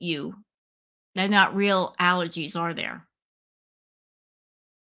suit you. They're not real allergies, are there?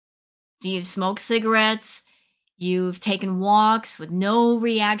 So you've smoked cigarettes, you've taken walks with no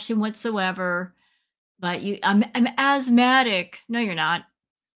reaction whatsoever, but I'm asthmatic. No, you're not.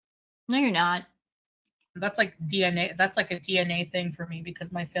 No, you're not. that's like DNA. That's like a DNA thing for me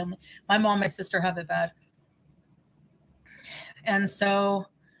because my family, my mom, my sister have it bad. And so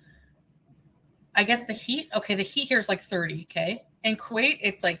I guess the heat, okay, the heat here is like 30, okay? In Kuwait,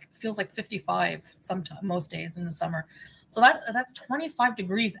 it's like feels like 55 sometimes most days in the summer. So that's 25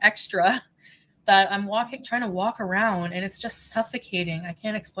 degrees extra that I'm trying to walk around, and it's just suffocating. I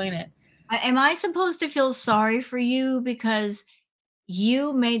can't explain it. Am I supposed to feel sorry for you because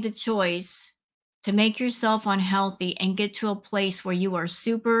you made the choice to make yourself unhealthy and get to a place where you are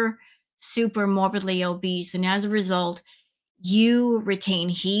super, super morbidly obese? And as a result, you retain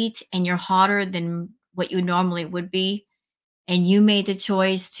heat and you're hotter than what you normally would be. And you made the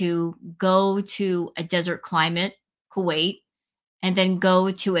choice to go to a desert climate, Kuwait, and then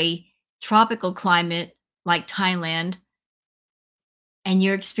go to a tropical climate like Thailand, and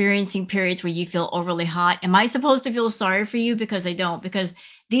you're experiencing periods where you feel overly hot. Am I supposed to feel sorry for you? Because I don't, because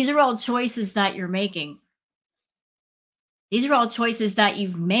these are all choices that you're making. These are all choices that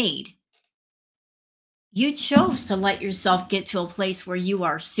you've made. You chose to let yourself get to a place where you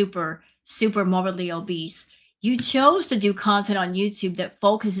are super, super morbidly obese. You chose to do content on YouTube that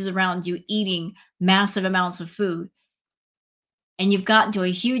focuses around you eating massive amounts of food. And you've gotten to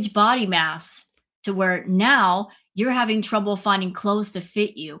a huge body mass to where now you're having trouble finding clothes to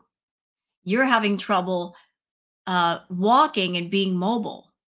fit you. You're having trouble walking and being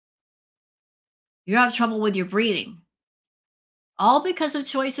mobile. You have trouble with your breathing. All because of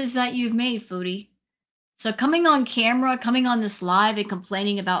choices that you've made, foodie. So coming on camera, coming on this live and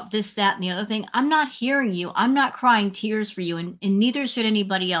complaining about this, that, and the other thing, I'm not hearing you. I'm not crying tears for you, and neither should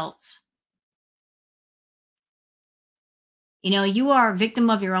anybody else. You know, you are a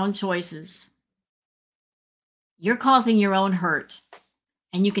victim of your own choices. You're causing your own hurt,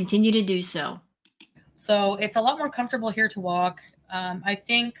 and you continue to do so. So it's a lot more comfortable here to walk. I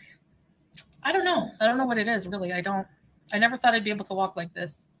think, I don't know. I don't know what it is, really. I never thought I'd be able to walk like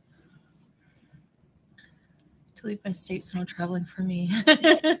this. To leave my state, so no traveling for me.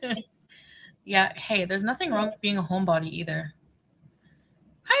 Yeah, hey, there's nothing wrong with being a homebody either.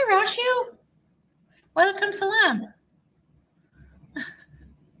 Hi, Rashu. Welcome, Salam.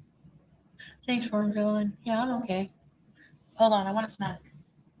 Thanks for everyone. Yeah, I'm okay. Hold on, I want a snack.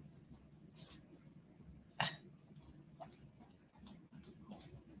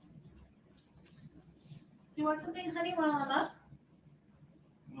 You want something, honey, while I'm up?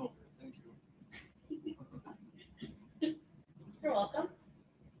 No, thank you. You're welcome.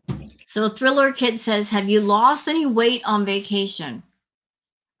 So Thriller Kid says, have you lost any weight on vacation?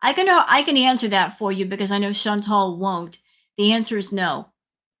 I can answer that for you because I know Chantal won't. The answer is no.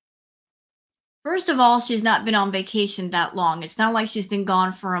 First of all, she's not been on vacation that long. It's not like she's been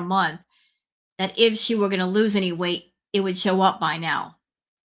gone for a month, that if she were going to lose any weight, it would show up by now.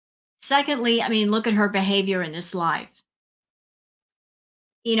 Secondly, I mean, look at her behavior in this live.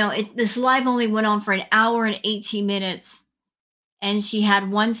 You know, this live only went on for an hour and 18 minutes, and she had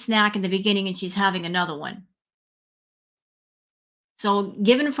one snack in the beginning and she's having another one. So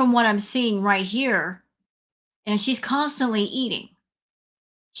given from what I'm seeing right here, and she's constantly eating.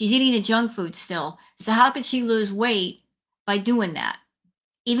 She's eating the junk food still. So how could she lose weight by doing that?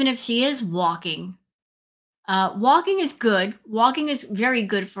 Even if she is walking. Walking is good. Walking is very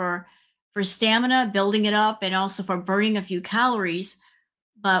good for for stamina, building it up, and also for burning a few calories.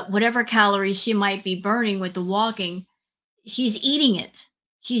 But whatever calories she might be burning with the walking, she's eating it.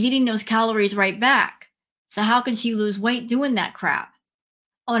 She's eating those calories right back. So how can she lose weight doing that crap?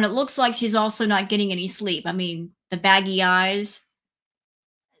 Oh, and it looks like she's also not getting any sleep. I mean, the baggy eyes.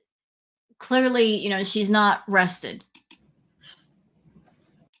 Clearly, she's not rested.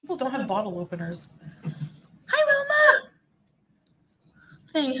 People don't have bottle openers. Hi, Wilma.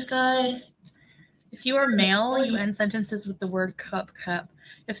 Thanks, guys. If you are male, you end sentences with the word cup.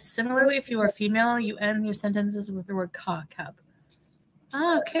 Similarly, if you are female, you end your sentences with the word cup.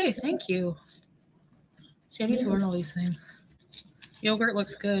 Okay, thank you. See, I need to learn all these things. Yogurt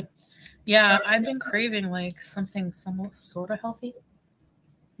looks good. Yeah, I've been craving like something somewhat sort of healthy.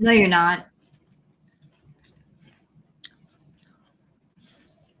 No, you're not.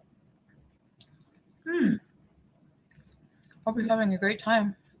 Hope you're having a great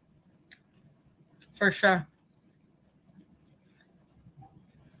time. For sure.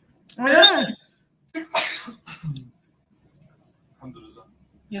 I know. Alhamdulillah.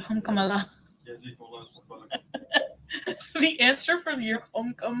 Yahumkamala. يهديكم الله ويصلح The answer from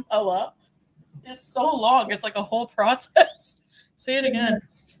Yahumkamala is so long. It's like a whole process. Say it again.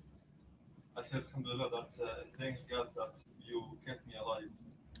 I said, Alhamdulillah, that thanks God that you kept me alive.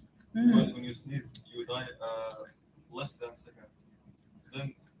 Because when you sneeze, you die less than a second.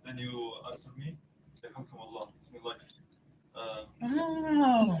 Then you answer me, Alhamdulillah. It's mean like,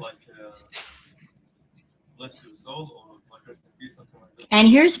 bless your soul or like rest in peace, something like that. And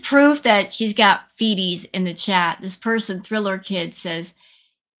here's proof that she's got feeties in the chat. This person, Thriller Kid, says,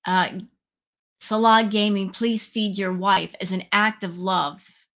 Salah Gaming, please feed your wife as an act of love.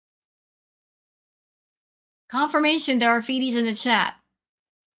 Confirmation there are feeties in the chat.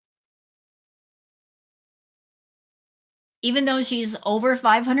 Even though she's over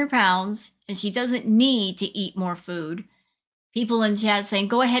 500 pounds and she doesn't need to eat more food, people in chat saying,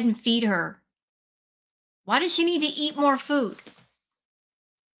 go ahead and feed her. Why does she need to eat more food?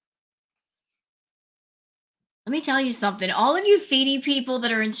 Let me tell you something. All of you feeding people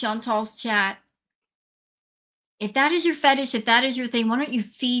that are in Chantal's chat, if that is your fetish, if that is your thing, why don't you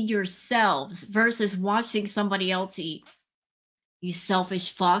feed yourselves versus watching somebody else eat? You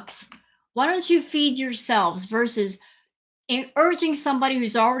selfish fucks. Why don't you feed yourselves versus urging somebody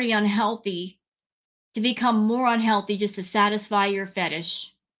who's already unhealthy to become more unhealthy just to satisfy your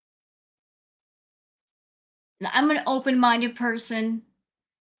fetish? Now, I'm an open-minded person,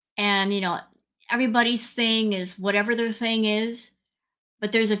 and everybody's thing is whatever their thing is,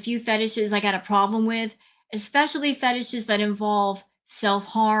 but there's a few fetishes I got a problem with, especially fetishes that involve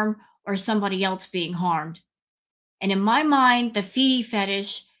self-harm or somebody else being harmed. And in my mind, the feeding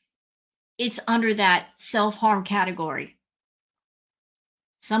fetish, it's under that self-harm category.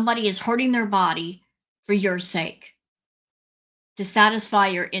 Somebody is hurting their body for your sake to satisfy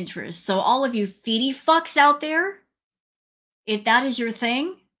your interests. So all of you feedy fucks out there, if that is your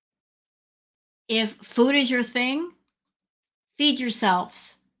thing, if food is your thing, feed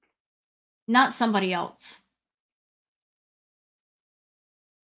yourselves, not somebody else.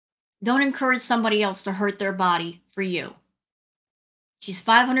 Don't encourage somebody else to hurt their body for you. She's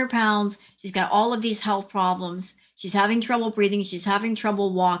 500 pounds. She's got all of these health problems. She's having trouble breathing. She's having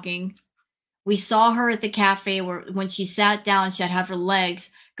trouble walking. We saw her at the cafe when she sat down, she had to have her legs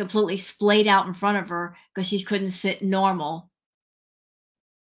completely splayed out in front of her because she couldn't sit normal.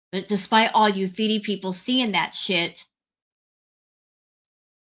 But despite all you feedy people seeing that shit,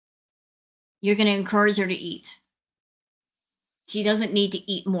 you're going to encourage her to eat. She doesn't need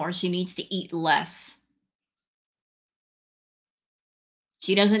to eat more. She needs to eat less.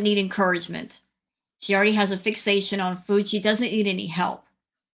 She doesn't need encouragement. She already has a fixation on food. She doesn't need any help.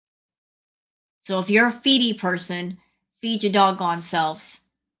 So if you're a feedy person, feed your doggone selves.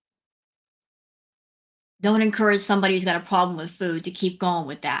 Don't encourage somebody who's got a problem with food to keep going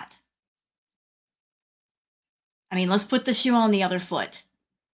with that. I mean, let's put the shoe on the other foot.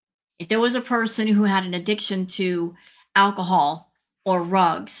 If there was a person who had an addiction to alcohol or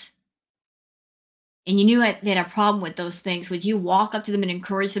rugs, and you knew they had a problem with those things, would you walk up to them and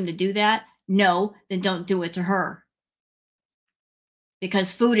encourage them to do that? No, then don't do it to her.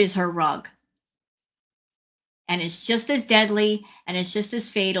 Because food is her rug. And it's just as deadly and it's just as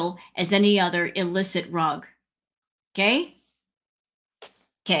fatal as any other illicit rug. Okay?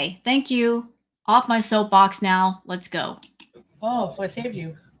 Okay, thank you. Off my soapbox now. Let's go. Oh, so I saved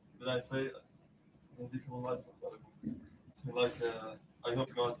you. Did I say it's like I hope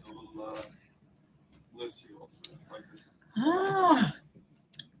God will bless you also like this. Ah.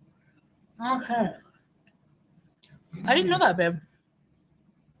 Okay. I didn't know that, babe.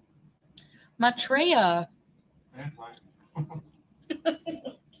 Matreya. Anytime.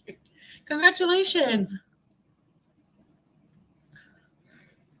 Congratulations.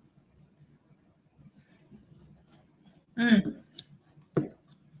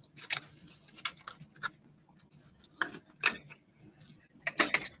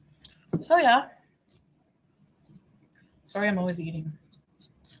 So yeah. Sorry, I'm always eating.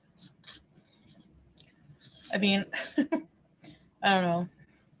 I mean, I don't know.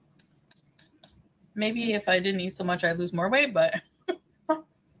 Maybe if I didn't eat so much, I'd lose more weight, but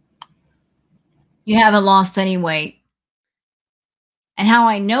You haven't lost any weight. And how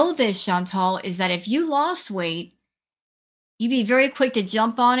I know this, Chantal, is that if you lost weight, you'd be very quick to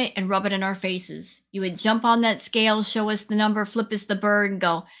jump on it and rub it in our faces. You would jump on that scale, show us the number, flip us the bird, and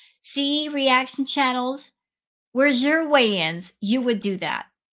go, see, reaction channels, where's your weigh-ins? You would do that.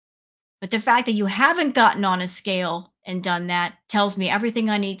 But the fact that you haven't gotten on a scale and done that tells me everything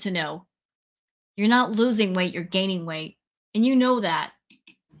I need to know. You're not losing weight, you're gaining weight. And you know that.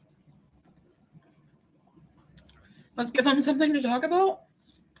 let's give them something to talk about.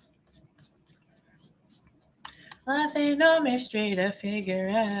 Life ain't no mystery to figure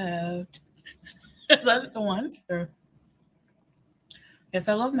out. Is that the one? Or... Yes,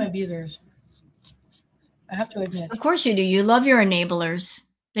 I love my Beezers. I have to admit. Of course you do. You love your enablers.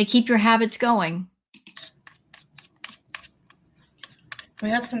 They keep your habits going. We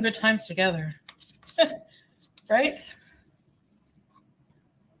had some good times together. Right?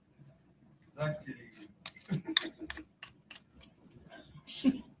 Exactly.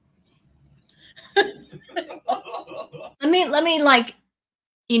 Let me like,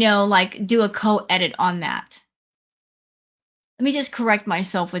 like do a co-edit on that. Let me just correct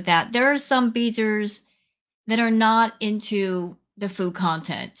myself with that. There are some Beezers that are not into the food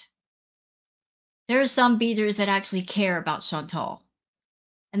content. There are some Beezers that actually care about Chantal.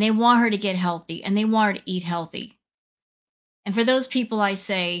 And they want her to get healthy and they want her to eat healthy. And for those people, I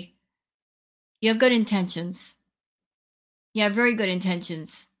say, you have good intentions. You have very good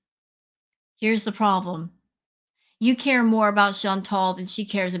intentions. Here's the problem. You care more about Chantal than she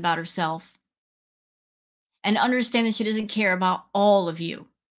cares about herself. And understand that she doesn't care about all of you.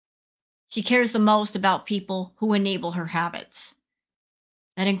 She cares the most about people who enable her habits,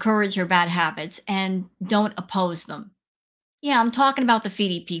 that encourage her bad habits, and don't oppose them. Yeah, I'm talking about the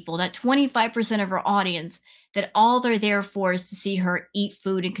feedy people, that 25% of her audience that all they're there for is to see her eat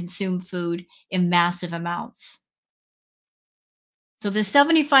food and consume food in massive amounts. So the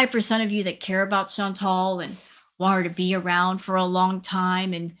 75% of you that care about Chantal and want her to be around for a long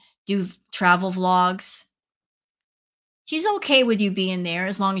time and do travel vlogs, she's okay with you being there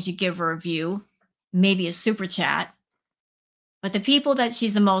as long as you give her a view, maybe a super chat. But the people that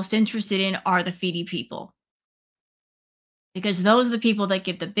she's the most interested in are the feedy people. Because those are the people that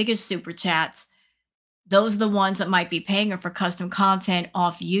give the biggest super chats. Those are the ones that might be paying her for custom content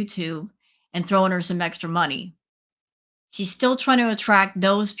off YouTube and throwing her some extra money. She's still trying to attract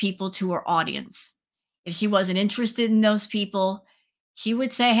those people to her audience. If she wasn't interested in those people, she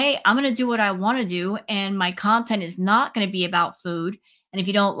would say, hey, I'm going to do what I want to do, and my content is not going to be about food. And if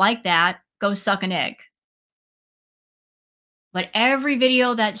you don't like that, go suck an egg. But every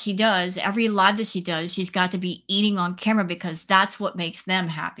video that she does, every live that she does, she's got to be eating on camera because that's what makes them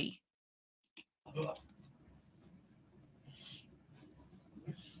happy.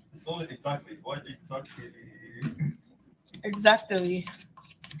 It's only exactly. Why exactly? Exactly.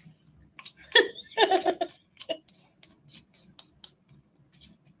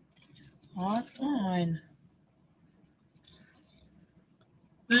 Oh, it's fine.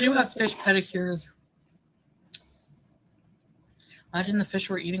 They do have fish pedicures. Imagine the fish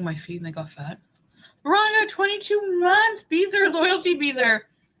were eating my feet and they got fat. Rhonda, 22 months. Beezer, loyalty Beezer.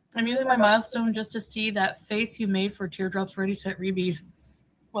 I'm using my milestone just to see that face you made for Teardrops Ready Set Rebees.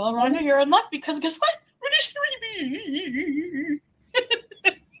 Well, Rhonda, you're in luck because guess what? Ready Rebees.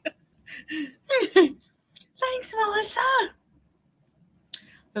 Thanks, Melissa.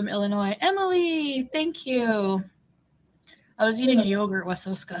 From Illinois. Emily, thank you. I was eating a yogurt,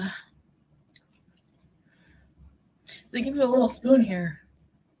 Wasoska. They give you a little spoon here.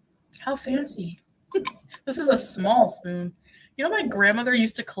 How fancy. This is a small spoon. You know, my grandmother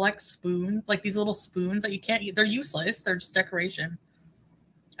used to collect spoons, like these little spoons that you can't eat. They're useless. They're just decoration.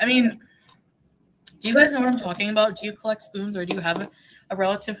 I mean, do you guys know what I'm talking about? Do you collect spoons, or do you have a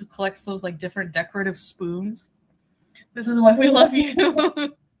relative who collects those like different decorative spoons? This is why we love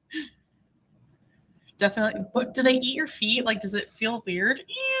you. Definitely. But do they eat your feet? Like, does it feel weird?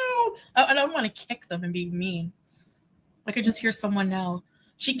 Ew. I don't want to kick them and be mean. I could just hear someone now.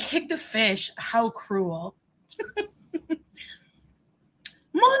 She kicked a fish. How cruel.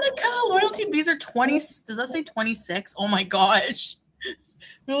 Monica, loyalty bees are 20. Does that say 26? Oh my gosh.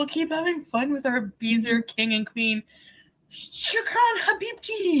 We'll keep having fun with our Beezer king and queen. Shukran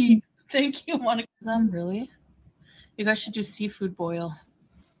Habibti. Thank you, Monica. Really? You guys should do seafood boil.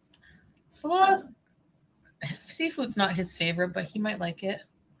 Salah's seafood's not his favorite, but he might like it.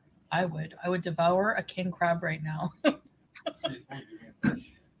 I would devour a king crab right now. Seafood, you mean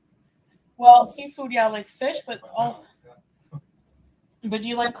fish? Well, seafood, yeah, like fish, but but do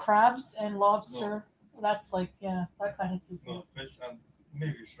you like crabs and lobster? No. That's like, yeah, that kind of seafood. No, fish and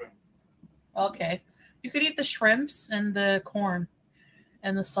maybe shrimp. Okay. You could eat the shrimps and the corn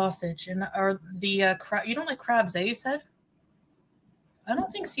and the sausage or the crab. You don't like crabs, you said? I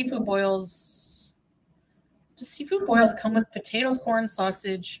don't think seafood boils. Does seafood boils come with potatoes, corn,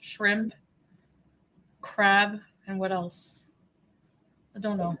 sausage, shrimp, crab, and what else? I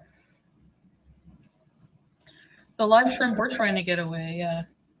don't know. The live shrimp, we're trying to get away, yeah.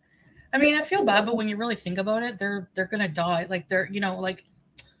 I mean, I feel bad, but when you really think about it, they're gonna die. Like like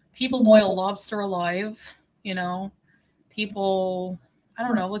people boil lobster alive, People, I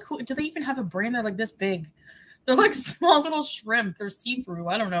don't know, like who do they even have a brain? They're like this big. They're like small little shrimp. They're see-through.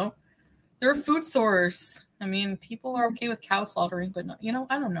 I don't know. They're a food source. I mean, people are okay with cow slaughtering, but not,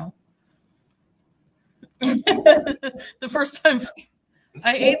 I don't know. The first time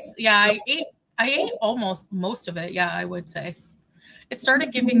I ate almost most of it. Yeah, I would say. It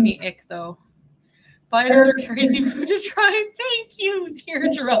started giving me ick though. Buy another crazy food to try. Thank you,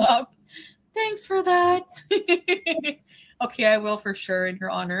 teardrop. Thanks for that. Okay, I will for sure, in your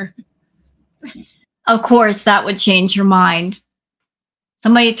honor. Of course, that would change your mind.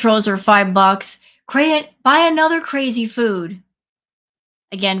 Somebody throws her $5. Buy another crazy food.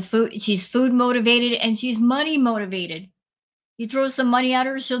 Again, she's food motivated and she's money motivated. You throw some money at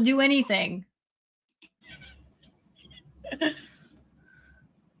her, she'll do anything.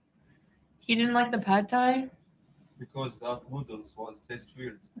 He didn't like the pad thai? Because that noodles tastes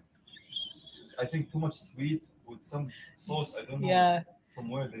weird. I think too much sweet with some sauce. I don't know from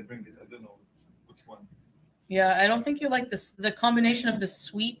where they bring it. I don't know which one. Yeah, I don't think you like the combination of the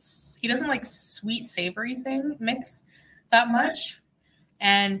sweets. He doesn't like sweet savory thing mix that much.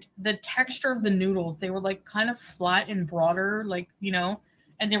 And the texture of the noodles, they were like kind of flat and broader, like,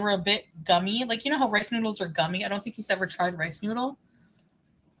 and they were a bit gummy. Like, how rice noodles are gummy? I don't think he's ever tried rice noodle.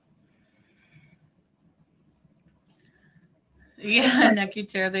 Yeah,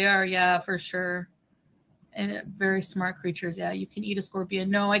 Necutaire, they are. Yeah, for sure. And very smart creatures. Yeah, you can eat a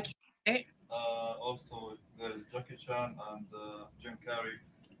scorpion. No, I can't. Also, there's Jackie Chan and Jim Carrey.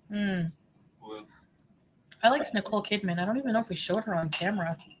 Who else? I liked Nicole Kidman. I don't even know if we showed her on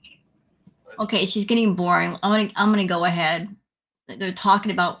camera. Okay, she's getting boring. I'm gonna go ahead. They're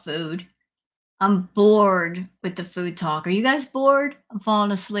talking about food. I'm bored with the food talk. Are you guys bored? I'm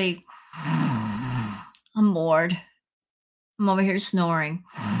falling asleep. I'm bored. I'm over here snoring.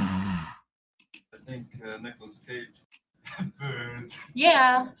 I think Nicolas Cage. Bird.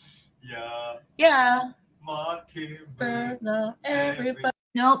 Yeah. Yeah. Yeah. Mockingbird. No, everybody.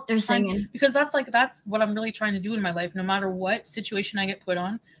 Nope, they're singing. Because that's what I'm really trying to do in my life. No matter what situation I get put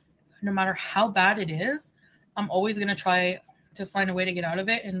on, no matter how bad it is, I'm always going to try to find a way to get out of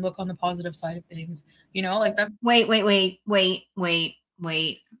it and look on the positive side of things. Like that's. Wait.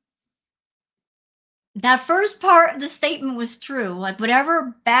 That first part of the statement was true. Like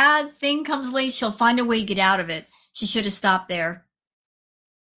whatever bad thing comes late, she'll find a way to get out of it. She should have stopped there.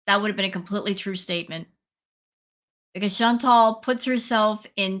 That would have been a completely true statement. Because Chantal puts herself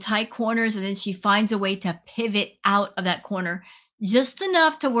in tight corners and then she finds a way to pivot out of that corner just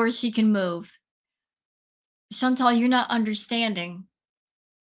enough to where she can move. Chantal, you're not understanding.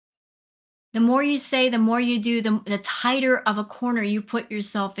 The more you say, the more you do, the tighter of a corner you put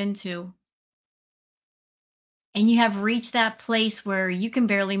yourself into. And you have reached that place where you can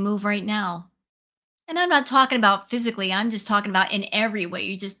barely move right now. And I'm not talking about physically. I'm just talking about in every way.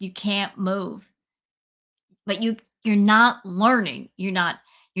 You can't move. But you're not learning. You're not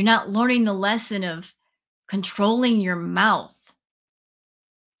learning the lesson of controlling your mouth.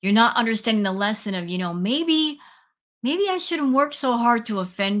 You're not understanding the lesson of, maybe I shouldn't work so hard to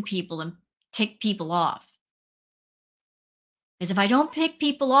offend people and tick people off. Because if I don't pick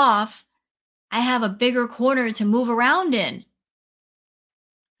people off, I have a bigger corner to move around in.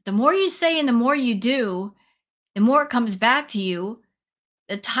 The more you say and the more you do, the more it comes back to you,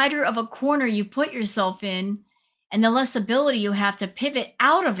 the tighter of a corner you put yourself in, and the less ability you have to pivot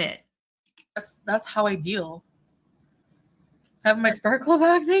out of it. That's how I deal. Have my sparkle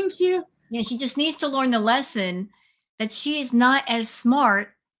back, thank you. Yeah, she just needs to learn the lesson that she is not as smart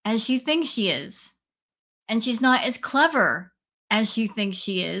as she thinks she is. And she's not as clever as she thinks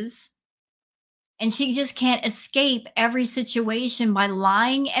she is. And she just can't escape every situation by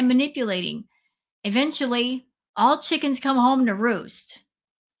lying and manipulating. Eventually, all chickens come home to roost.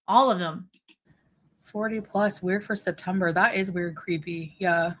 All of them. 40 plus, weird for September. That is weird, creepy.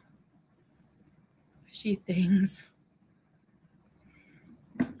 Yeah. Fishy things.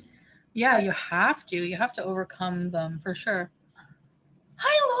 Yeah, you have to. You have to overcome them for sure.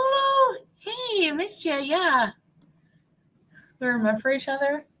 Hi, Lolo. Hey, I missed you. Yeah. We remember each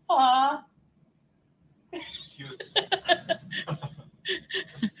other. Aw. Cute.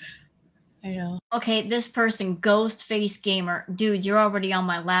 I know. Okay, this person, Ghostface Gamer. Dude, you're already on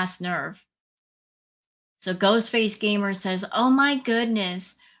my last nerve. So Ghostface Gamer says, oh my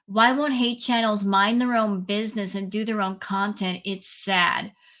goodness, why won't hate channels mind their own business and do their own content? It's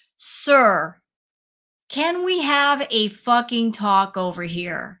sad. Sir, can we have a fucking talk over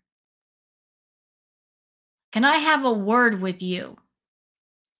here? Can I have a word with you?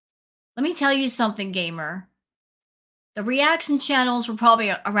 Let me tell you something, gamer. The reaction channels were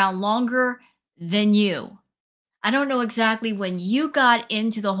probably around longer than you. I don't know exactly when you got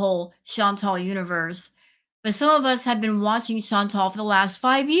into the whole Chantal universe, but some of us have been watching Chantal for the last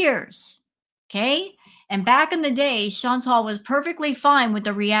 5 years. Okay? And back in the day, Chantal was perfectly fine with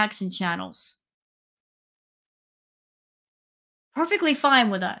the reaction channels. Perfectly fine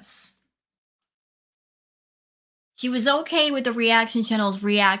with us. She was okay with the reaction channels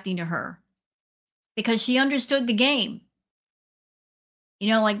reacting to her because she understood the game. You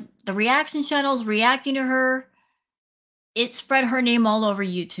know, like the reaction channels reacting to her, it spread her name all over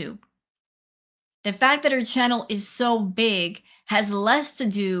YouTube. The fact that her channel is so big has less to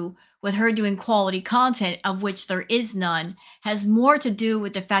do with her doing quality content, of which there is none, has more to do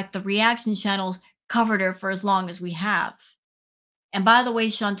with the fact the reaction channels covered her for as long as we have. And by the way,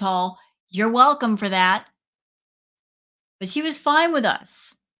 Chantal, you're welcome for that. But she was fine with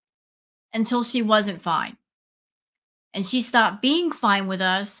us until she wasn't fine. And she stopped being fine with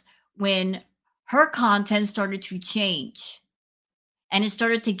us when her content started to change and it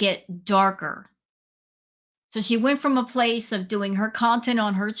started to get darker. So she went from a place of doing her content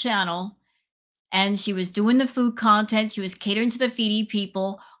on her channel and she was doing the food content. She was catering to the feedy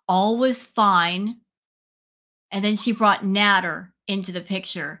people. All was fine. And then she brought Natter into the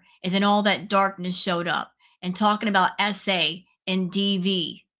picture. And then all that darkness showed up and talking about SA and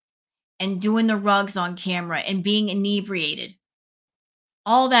DV and doing the rugs on camera and being inebriated.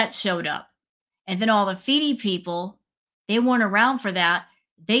 All that showed up. And then all the feedy people, they weren't around for that.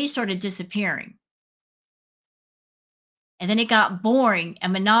 They started disappearing. And then it got boring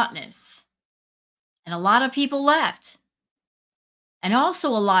and monotonous. And a lot of people left. And also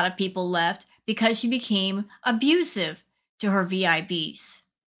a lot of people left because she became abusive to her VIBs.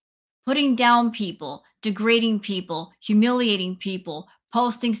 Putting down people, degrading people, humiliating people,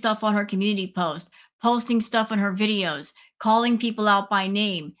 posting stuff on her community post, posting stuff on her videos, calling people out by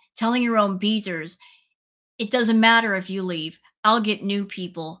name, telling her own Beezers, it doesn't matter if you leave, I'll get new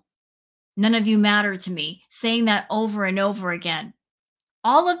people. None of you matter to me, saying that over and over again.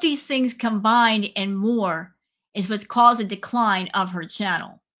 All of these things combined and more is what's caused a decline of her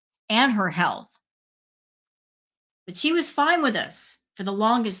channel and her health. But she was fine with us for the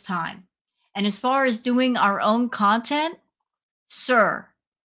longest time. And as far as doing our own content, sir,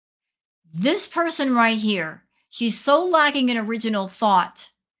 this person right here, she's so lacking in original thought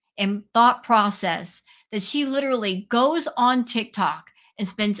and thought process that she literally goes on TikTok and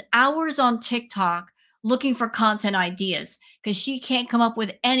spends hours on TikTok looking for content ideas because she can't come up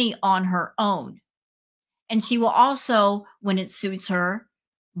with any on her own. And she will also, when it suits her,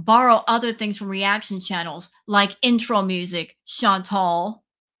 borrow other things from reaction channels like intro music. Chantal,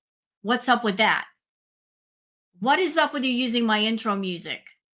 what's up with that? What is up with you using my intro music?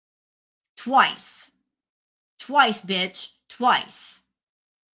 Twice. Twice, bitch. Twice.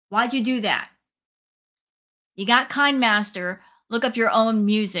 Why'd you do that? You got Kind Master. Look up your own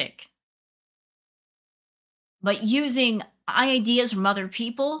music. But using ideas from other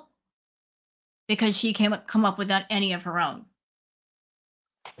people because she can't come up without any of her own.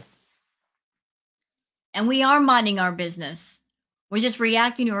 And we are minding our business. We're just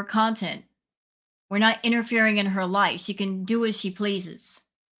reacting to her content. We're not interfering in her life. She can do as she pleases.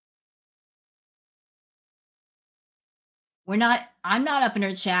 I'm not up in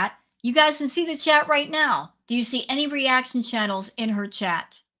her chat. You guys can see the chat right now. Do you see any reaction channels in her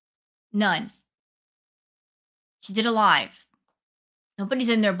chat? None. She did a live. Nobody's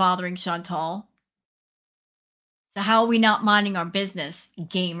in there bothering Chantal. So how are we not minding our business,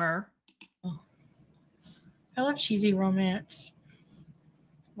 gamer? I love cheesy romance.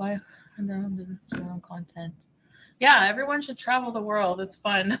 Why? And then business to their own content. Yeah, everyone should travel the world. It's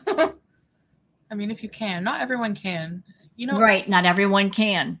fun. I mean, if you can. Not everyone can. You know, Right, not everyone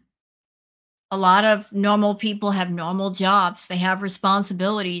can. A lot of normal people have normal jobs. They have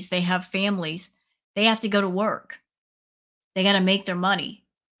responsibilities. They have families. They have to go to work. They got to make their money.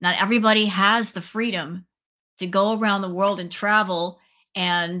 Not everybody has the freedom to go around the world and travel,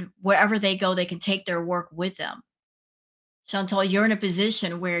 and wherever they go, they can take their work with them. Chantal, you're in a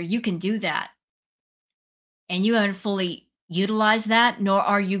position where you can do that, and you haven't fully utilized that, nor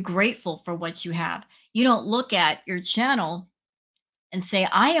are you grateful for what you have. You don't look at your channel and say,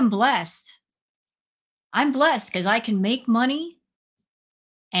 I am blessed. I'm blessed because I can make money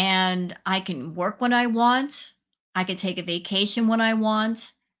and I can work when I want. I can take a vacation when I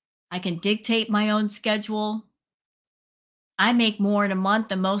want. I can dictate my own schedule. I make more in a month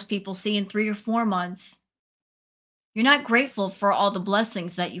than most people see in 3 or 4 months. You're not grateful for all the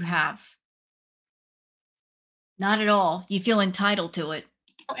blessings that you have. Not at all. You feel entitled to it.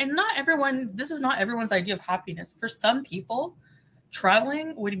 and not everyone, this is not everyone's idea of happiness. For some people,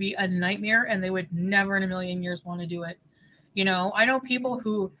 traveling would be a nightmare and they would never in a million years want to do it. You know, I know people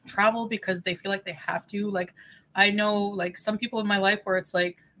who travel because they feel like they have to. Like, I know like some people in my life where it's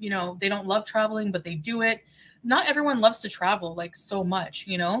like, you know, they don't love traveling, but they do it. Not everyone loves to travel like so much,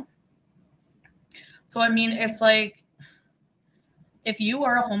 you know? So, I mean, it's like, if you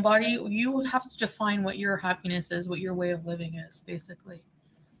are a homebody, you have to define what your happiness is, what your way of living is, basically.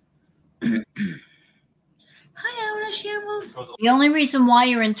 Hi, Aona Shambles. The only reason why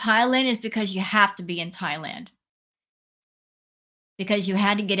you're in Thailand is because you have to be in Thailand. Because you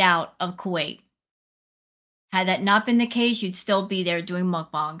had to get out of Kuwait. Had that not been the case, you'd still be there doing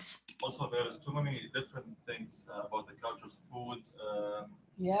mukbangs. Also, there is too many different things about the cultures, food,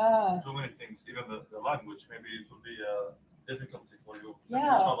 Yeah. too many things, even the language. Maybe it will be a difficulty for you if you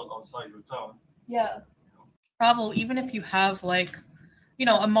Yeah. travel outside your town. Yeah. Travel, even if you have like, you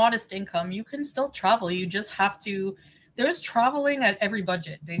know, a modest income, you can still travel. You just have to, there's traveling at every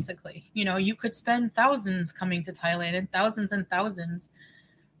budget, basically. You know, you could spend thousands coming to Thailand and thousands and thousands.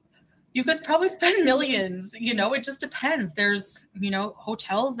 You could probably spend millions, you know, it just depends. There's, you know,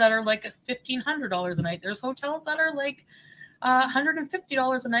 hotels that are like $1,500 a night. There's hotels that are like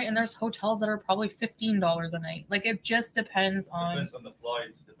 $150 a night, and there's hotels that are probably $15 a night. Like, it just depends on. Depends on the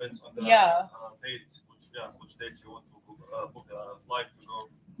flight. Depends on the Yeah. date. Which date you want to book a flight to go.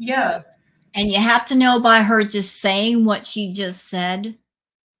 Yeah. And you have to know by her just saying what she just said,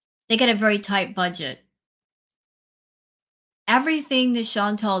 they get a very tight budget. Everything that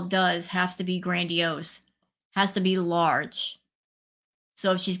Chantal does has to be grandiose, has to be large.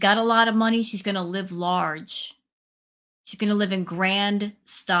 So if she's got a lot of money, she's going to live large. She's going to live in grand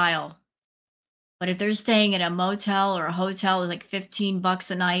style. But if they're staying in a motel or a hotel, like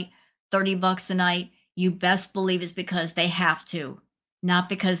 $15 a night, $30 a night, you best believe it's because they have to, not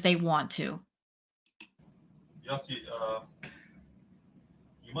because they want to. You have to.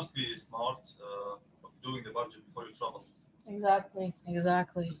 You must be smart of doing the budget before you travel. Exactly.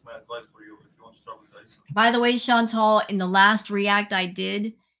 Exactly. That's my advice for you if you want to travel, guys. By the way, Chantal, in the last react I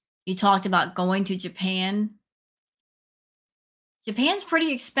did, you talked about going to Japan. Japan's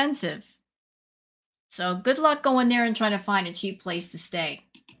pretty expensive. So good luck going there and trying to find a cheap place to stay.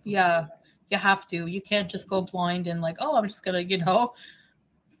 Yeah, you have to. You can't just go blind and like, oh, I'm just gonna, you know.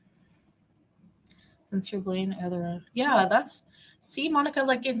 Since you're blind, other. Yeah, that's. See, Monica,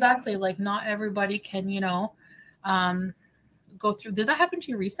 like exactly, like not everybody can, you know, go through. Did that happen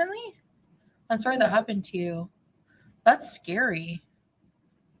to you recently? I'm sorry that happened to you. That's scary.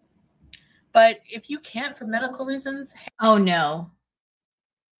 But if you can't for medical reasons. Oh no.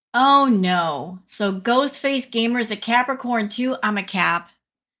 Oh no. So Ghostface Gamer is a Capricorn too. I'm a Cap.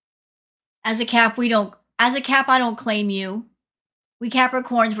 As a Cap, I don't claim you. We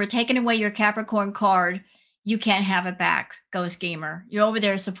Capricorns, we're taking away your Capricorn card. You can't have it back, Ghost Gamer. You're over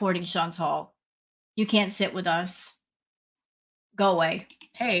there supporting Chantal. You can't sit with us. Go away.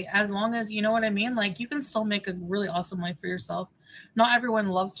 Hey, as long as you know what I mean, like you can still make a really awesome life for yourself. Not everyone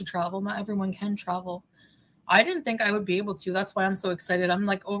loves to travel. Not everyone can travel. I didn't think I would be able to. That's why I'm so excited. I'm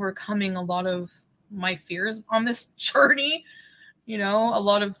like overcoming a lot of my fears on this journey. You know, a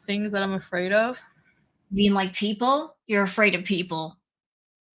lot of things that I'm afraid of. Being like people, you're afraid of people.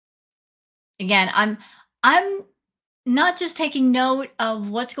 Again, I'm not just taking note of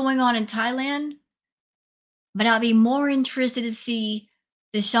what's going on in Thailand, but I'll be more interested to see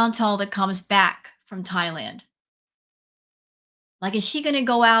the Chantal that comes back from Thailand. Like, is she going to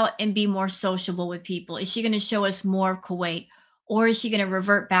go out and be more sociable with people? Is she going to show us more of Kuwait? Or is she going to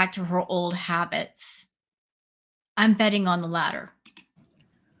revert back to her old habits? I'm betting on the latter.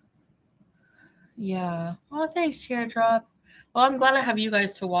 Yeah. Oh, thanks, Teardrop. Well, I'm glad I have you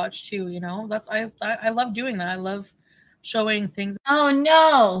guys to watch too. You know, I love doing that. I love showing things. Oh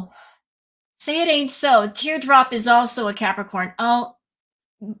no. Say it ain't so. Teardrop is also a Capricorn. Oh,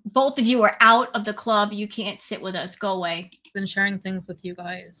 both of you are out of the club. You can't sit with us. Go away. And sharing things with you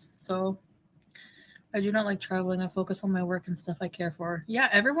guys. So I do not like traveling. I focus on my work and stuff I care for. Yeah,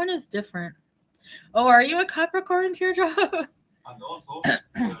 everyone is different. Oh, are you a Capricorn, Teardrop? And also,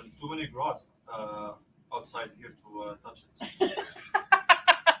 there's too many grass outside here to touch it.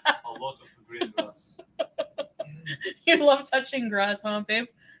 A lot of green grass. You love touching grass, huh, babe?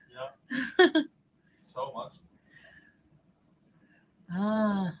 Yeah. So much.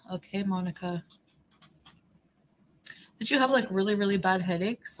 Ah, okay, Monica. Did you have like really, really bad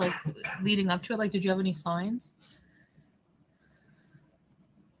headaches like leading up to it? Like, did you have any signs?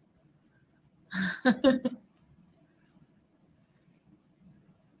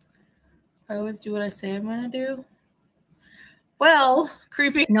 I always do what I say I'm gonna do. Well,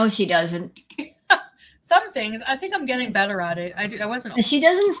 creepy. No, she doesn't. Some things. I think I'm getting better at it. I wasn't. She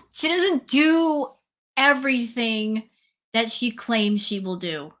doesn't do everything that she claims she will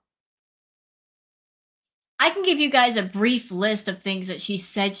do. I can give you guys a brief list of things that she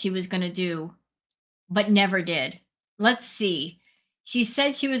said she was going to do, but never did. Let's see. She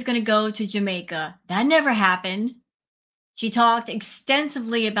said she was going to go to Jamaica. That never happened. She talked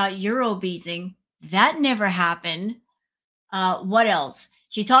extensively about Eurobeezing. That never happened. What else?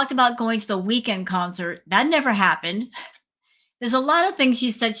 She talked about going to the weekend concert. That never happened. There's a lot of things she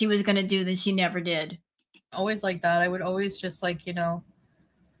said she was going to do that she never did. Always like that. I would always just like, you know,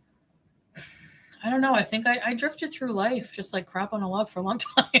 I don't know. I think I drifted through life just like crap on a log for a long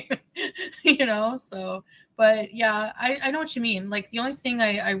time, you know? So, but yeah, I know what you mean. Like the only thing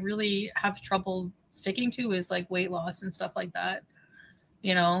I really have trouble sticking to is like weight loss and stuff like that.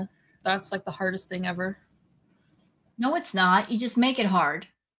 You know, that's like the hardest thing ever. No, it's not. You just make it hard.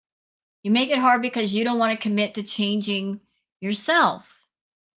 You make it hard because you don't want to commit to changing yourself.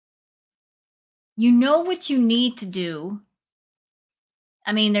 You know what you need to do.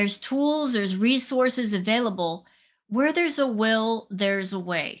 I mean, there's tools, there's resources available. Where there's a will, there's a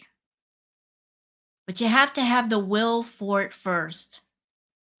way. But you have to have the will for it first.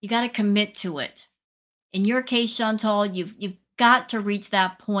 You got to commit to it. In your case, Chantal, you've got to reach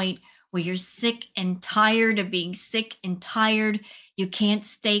that point where you're sick and tired of being sick and tired. You can't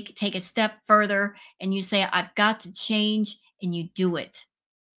take a step further and you say, I've got to change, and you do it.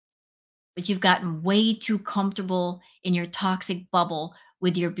 But you've gotten way too comfortable in your toxic bubble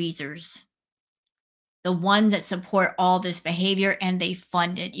with your beezers. The ones that support all this behavior and they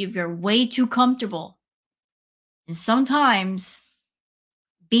fund it. You're way too comfortable. And sometimes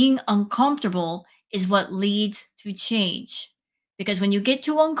being uncomfortable is what leads to change. Because when you get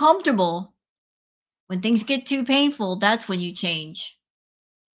too uncomfortable, when things get too painful, that's when you change.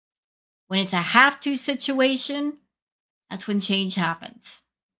 When it's a have to situation, that's when change happens.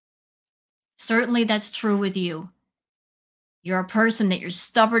 Certainly that's true with you. You're a person that you're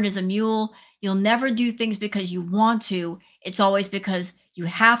stubborn as a mule. You'll never do things because you want to. It's always because you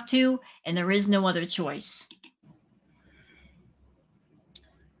have to, and there is no other choice.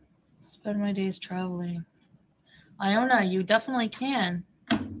 Spend my days traveling. Iona, you definitely can.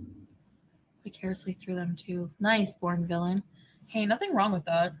 Vicariously through them too. Nice, born villain. Hey, nothing wrong with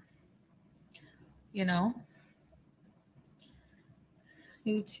that. You know?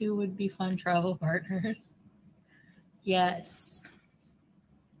 You two would be fun travel partners. Yes.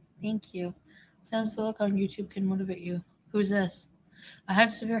 Thank you. Sam Silik on YouTube can motivate you. Who's this? I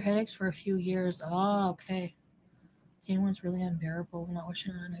had severe headaches for a few years. Oh, okay. Pain was really unbearable. Not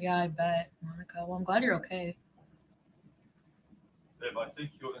wishing on it. Yeah, I bet, Monica. Well, I'm glad you're okay. Babe, I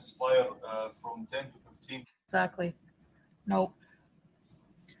think you inspire from 10 to 15. Exactly. Nope.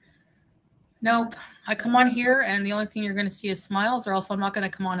 Nope. I come on here and the only thing you're going to see is smiles, or else I'm not going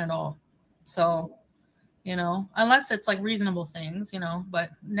to come on at all. So, you know, unless it's like reasonable things, you know,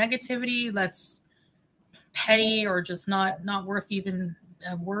 but negativity that's petty or just not worth even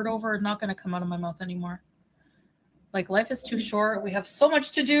a word over is not going to come out of my mouth anymore. Like life is too short. We have so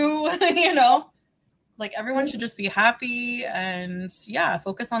much to do, you know, like everyone should just be happy and yeah,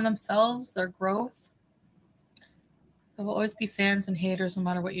 focus on themselves, their growth. There will always be fans and haters no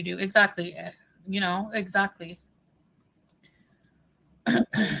matter what you do. Exactly. You know, exactly.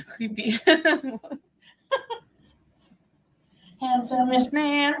 Creepy. Handsomest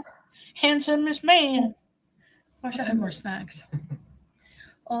man. Handsomest man. Wish I had more snacks.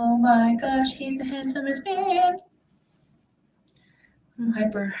 Oh my gosh, he's the handsomest man. I'm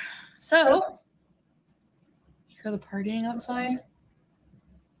hyper. So, you hear the partying outside?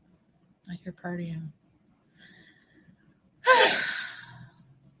 I hear partying.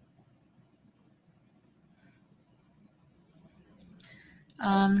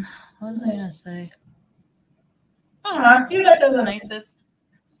 What was I gonna say? You guys are the nicest.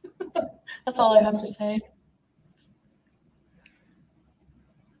 That's all I have to say.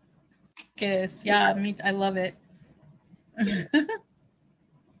 Yes, yeah, I love it.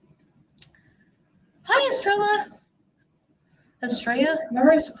 Hi, Estrella. Estrella?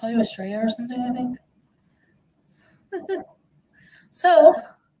 Remember I used to call you Estrella or something, I think? So,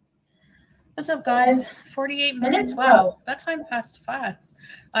 what's up, guys? 48 minutes? Wow, that time passed fast.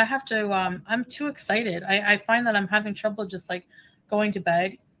 I have to, I'm too excited. I find that I'm having trouble just like going to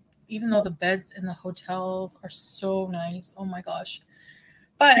bed, even though the beds in the hotels are so nice. Oh my gosh.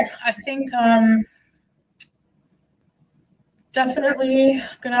 But I think, definitely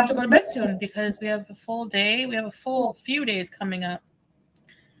gonna have to go to bed soon because we have a full day. We have a full few days coming up.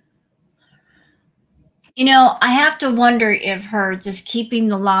 You know, I have to wonder if her just keeping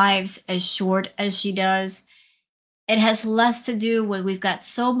the lives as short as she does, it has less to do with we've got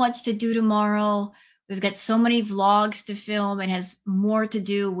so much to do tomorrow. We've got so many vlogs to film. It has more to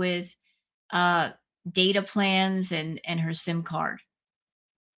do with uh data plans and her SIM card.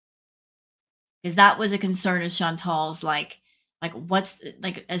 Because that was a concern of Chantal's, like what's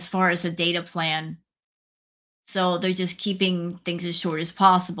like as far as a data plan. So they're just keeping things as short as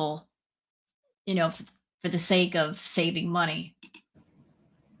possible, you know, for the sake of saving money.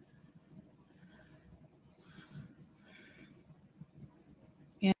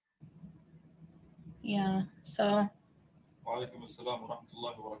 Yeah. So. وعليكم السلام ورحمة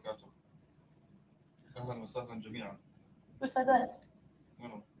الله وبركاته. أهلا وسهلا جميعا. Who said this?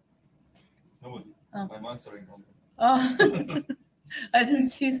 No. Nobody. Oh. I'm answering only. Oh. I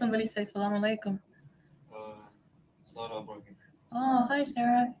didn't see somebody say salam alaikum. Sarah Baggy. Oh, hi,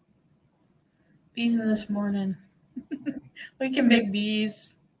 Sarah. Bees in this morning. We can make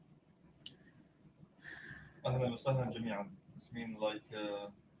bees. أهلا وسهلا جميعا. This means like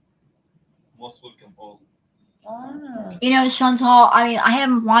most welcome all. You know, Chantal, I mean, I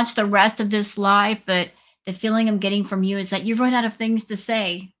haven't watched the rest of this live, but the feeling I'm getting from you is that you run out of things to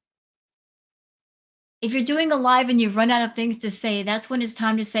say. If you're doing a live and you run out of things to say, that's when it's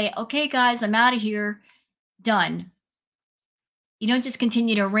time to say, okay, guys, I'm out of here. Done. You don't just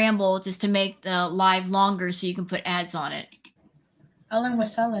continue to ramble just to make the live longer so you can put ads on it. Ellen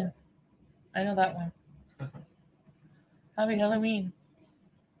was selling. I know that one. Happy Halloween.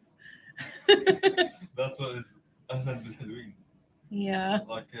 That one is Ahlan Halloween. Yeah.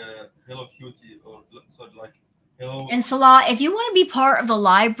 Like Hello Cutie or sorry, like Hello. And Salah, if you want to be part of the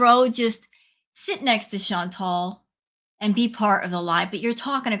live, bro, just sit next to Chantal and be part of the live. But you're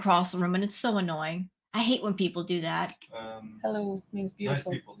talking across the room, and it's so annoying. I hate when people do that. Hello means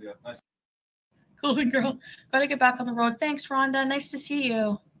beautiful. Nice people, yeah. Nice. Golden girl. Gotta get back on the road. Thanks, Rhonda. Nice to see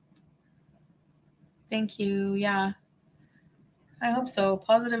you. Thank you. Yeah. I hope so.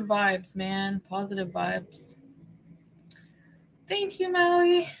 Positive vibes, man. Positive vibes. Thank you,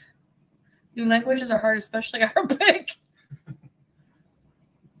 Maui. New languages are hard, especially Arabic.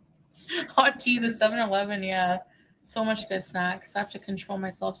 Hot tea, the 7-Eleven, yeah. So much good snacks. I have to control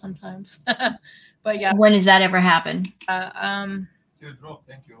myself sometimes. But yeah. When does that ever happen? Teardrop,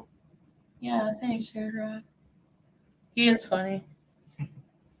 thank you. Yeah, thanks, Teardrop. He is funny.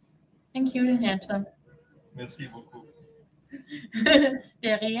 And cute and handsome. Merci beaucoup.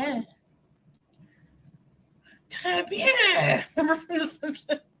 De rien. Très bien. Remember from The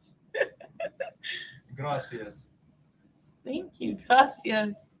Simpsons? Gracias. Thank you.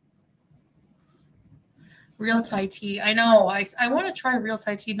 Gracias. Real Thai tea. I know. I want to try real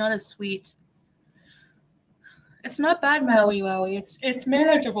Thai tea, not as sweet. It's not bad, Maui. It's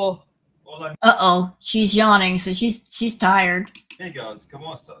manageable. Uh-oh. She's yawning, so she's tired. Hey guys,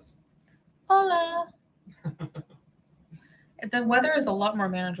 ¿cómo estás? Hola. The weather is a lot more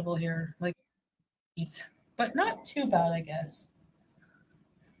manageable here. Like, but not too bad, I guess.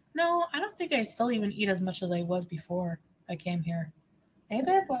 No, I don't think I still even eat as much as I was before I came here. Hey,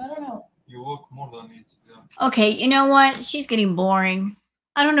 babe, well, I don't know. You walk more than eat. Yeah. Okay, you know what? She's getting boring.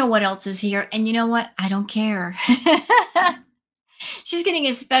 I don't know what else is here. And you know what? I don't care. She's getting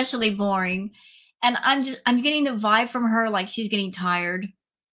especially boring. And I'm getting the vibe from her like she's getting tired.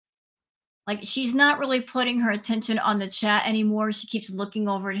 Like she's not really putting her attention on the chat anymore. She keeps looking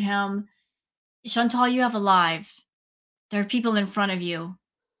over at him. Chantal, you have a live. There are people in front of you.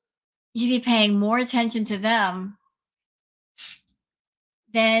 You should be paying more attention to them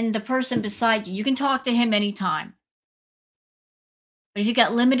than the person beside you. You can talk to him anytime. But if you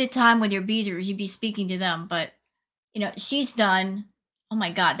got limited time with your beezers, you'd be speaking to them. But, you know, she's done. Oh my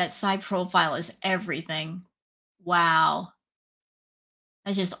God, that side profile is everything. Wow.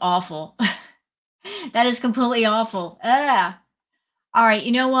 That's just awful. That is completely awful. Ah. All right,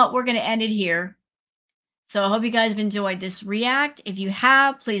 you know what? We're going to end it here. So I hope you guys have enjoyed this react. If you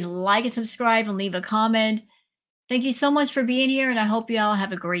have, please like and subscribe and leave a comment. Thank you so much for being here, and I hope you all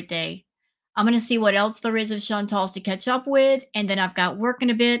have a great day. I'm going to see what else there is of Chantal's to catch up with, and then I've got work in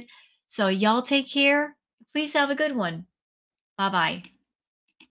a bit. So y'all take care. Please have a good one. Bye-bye.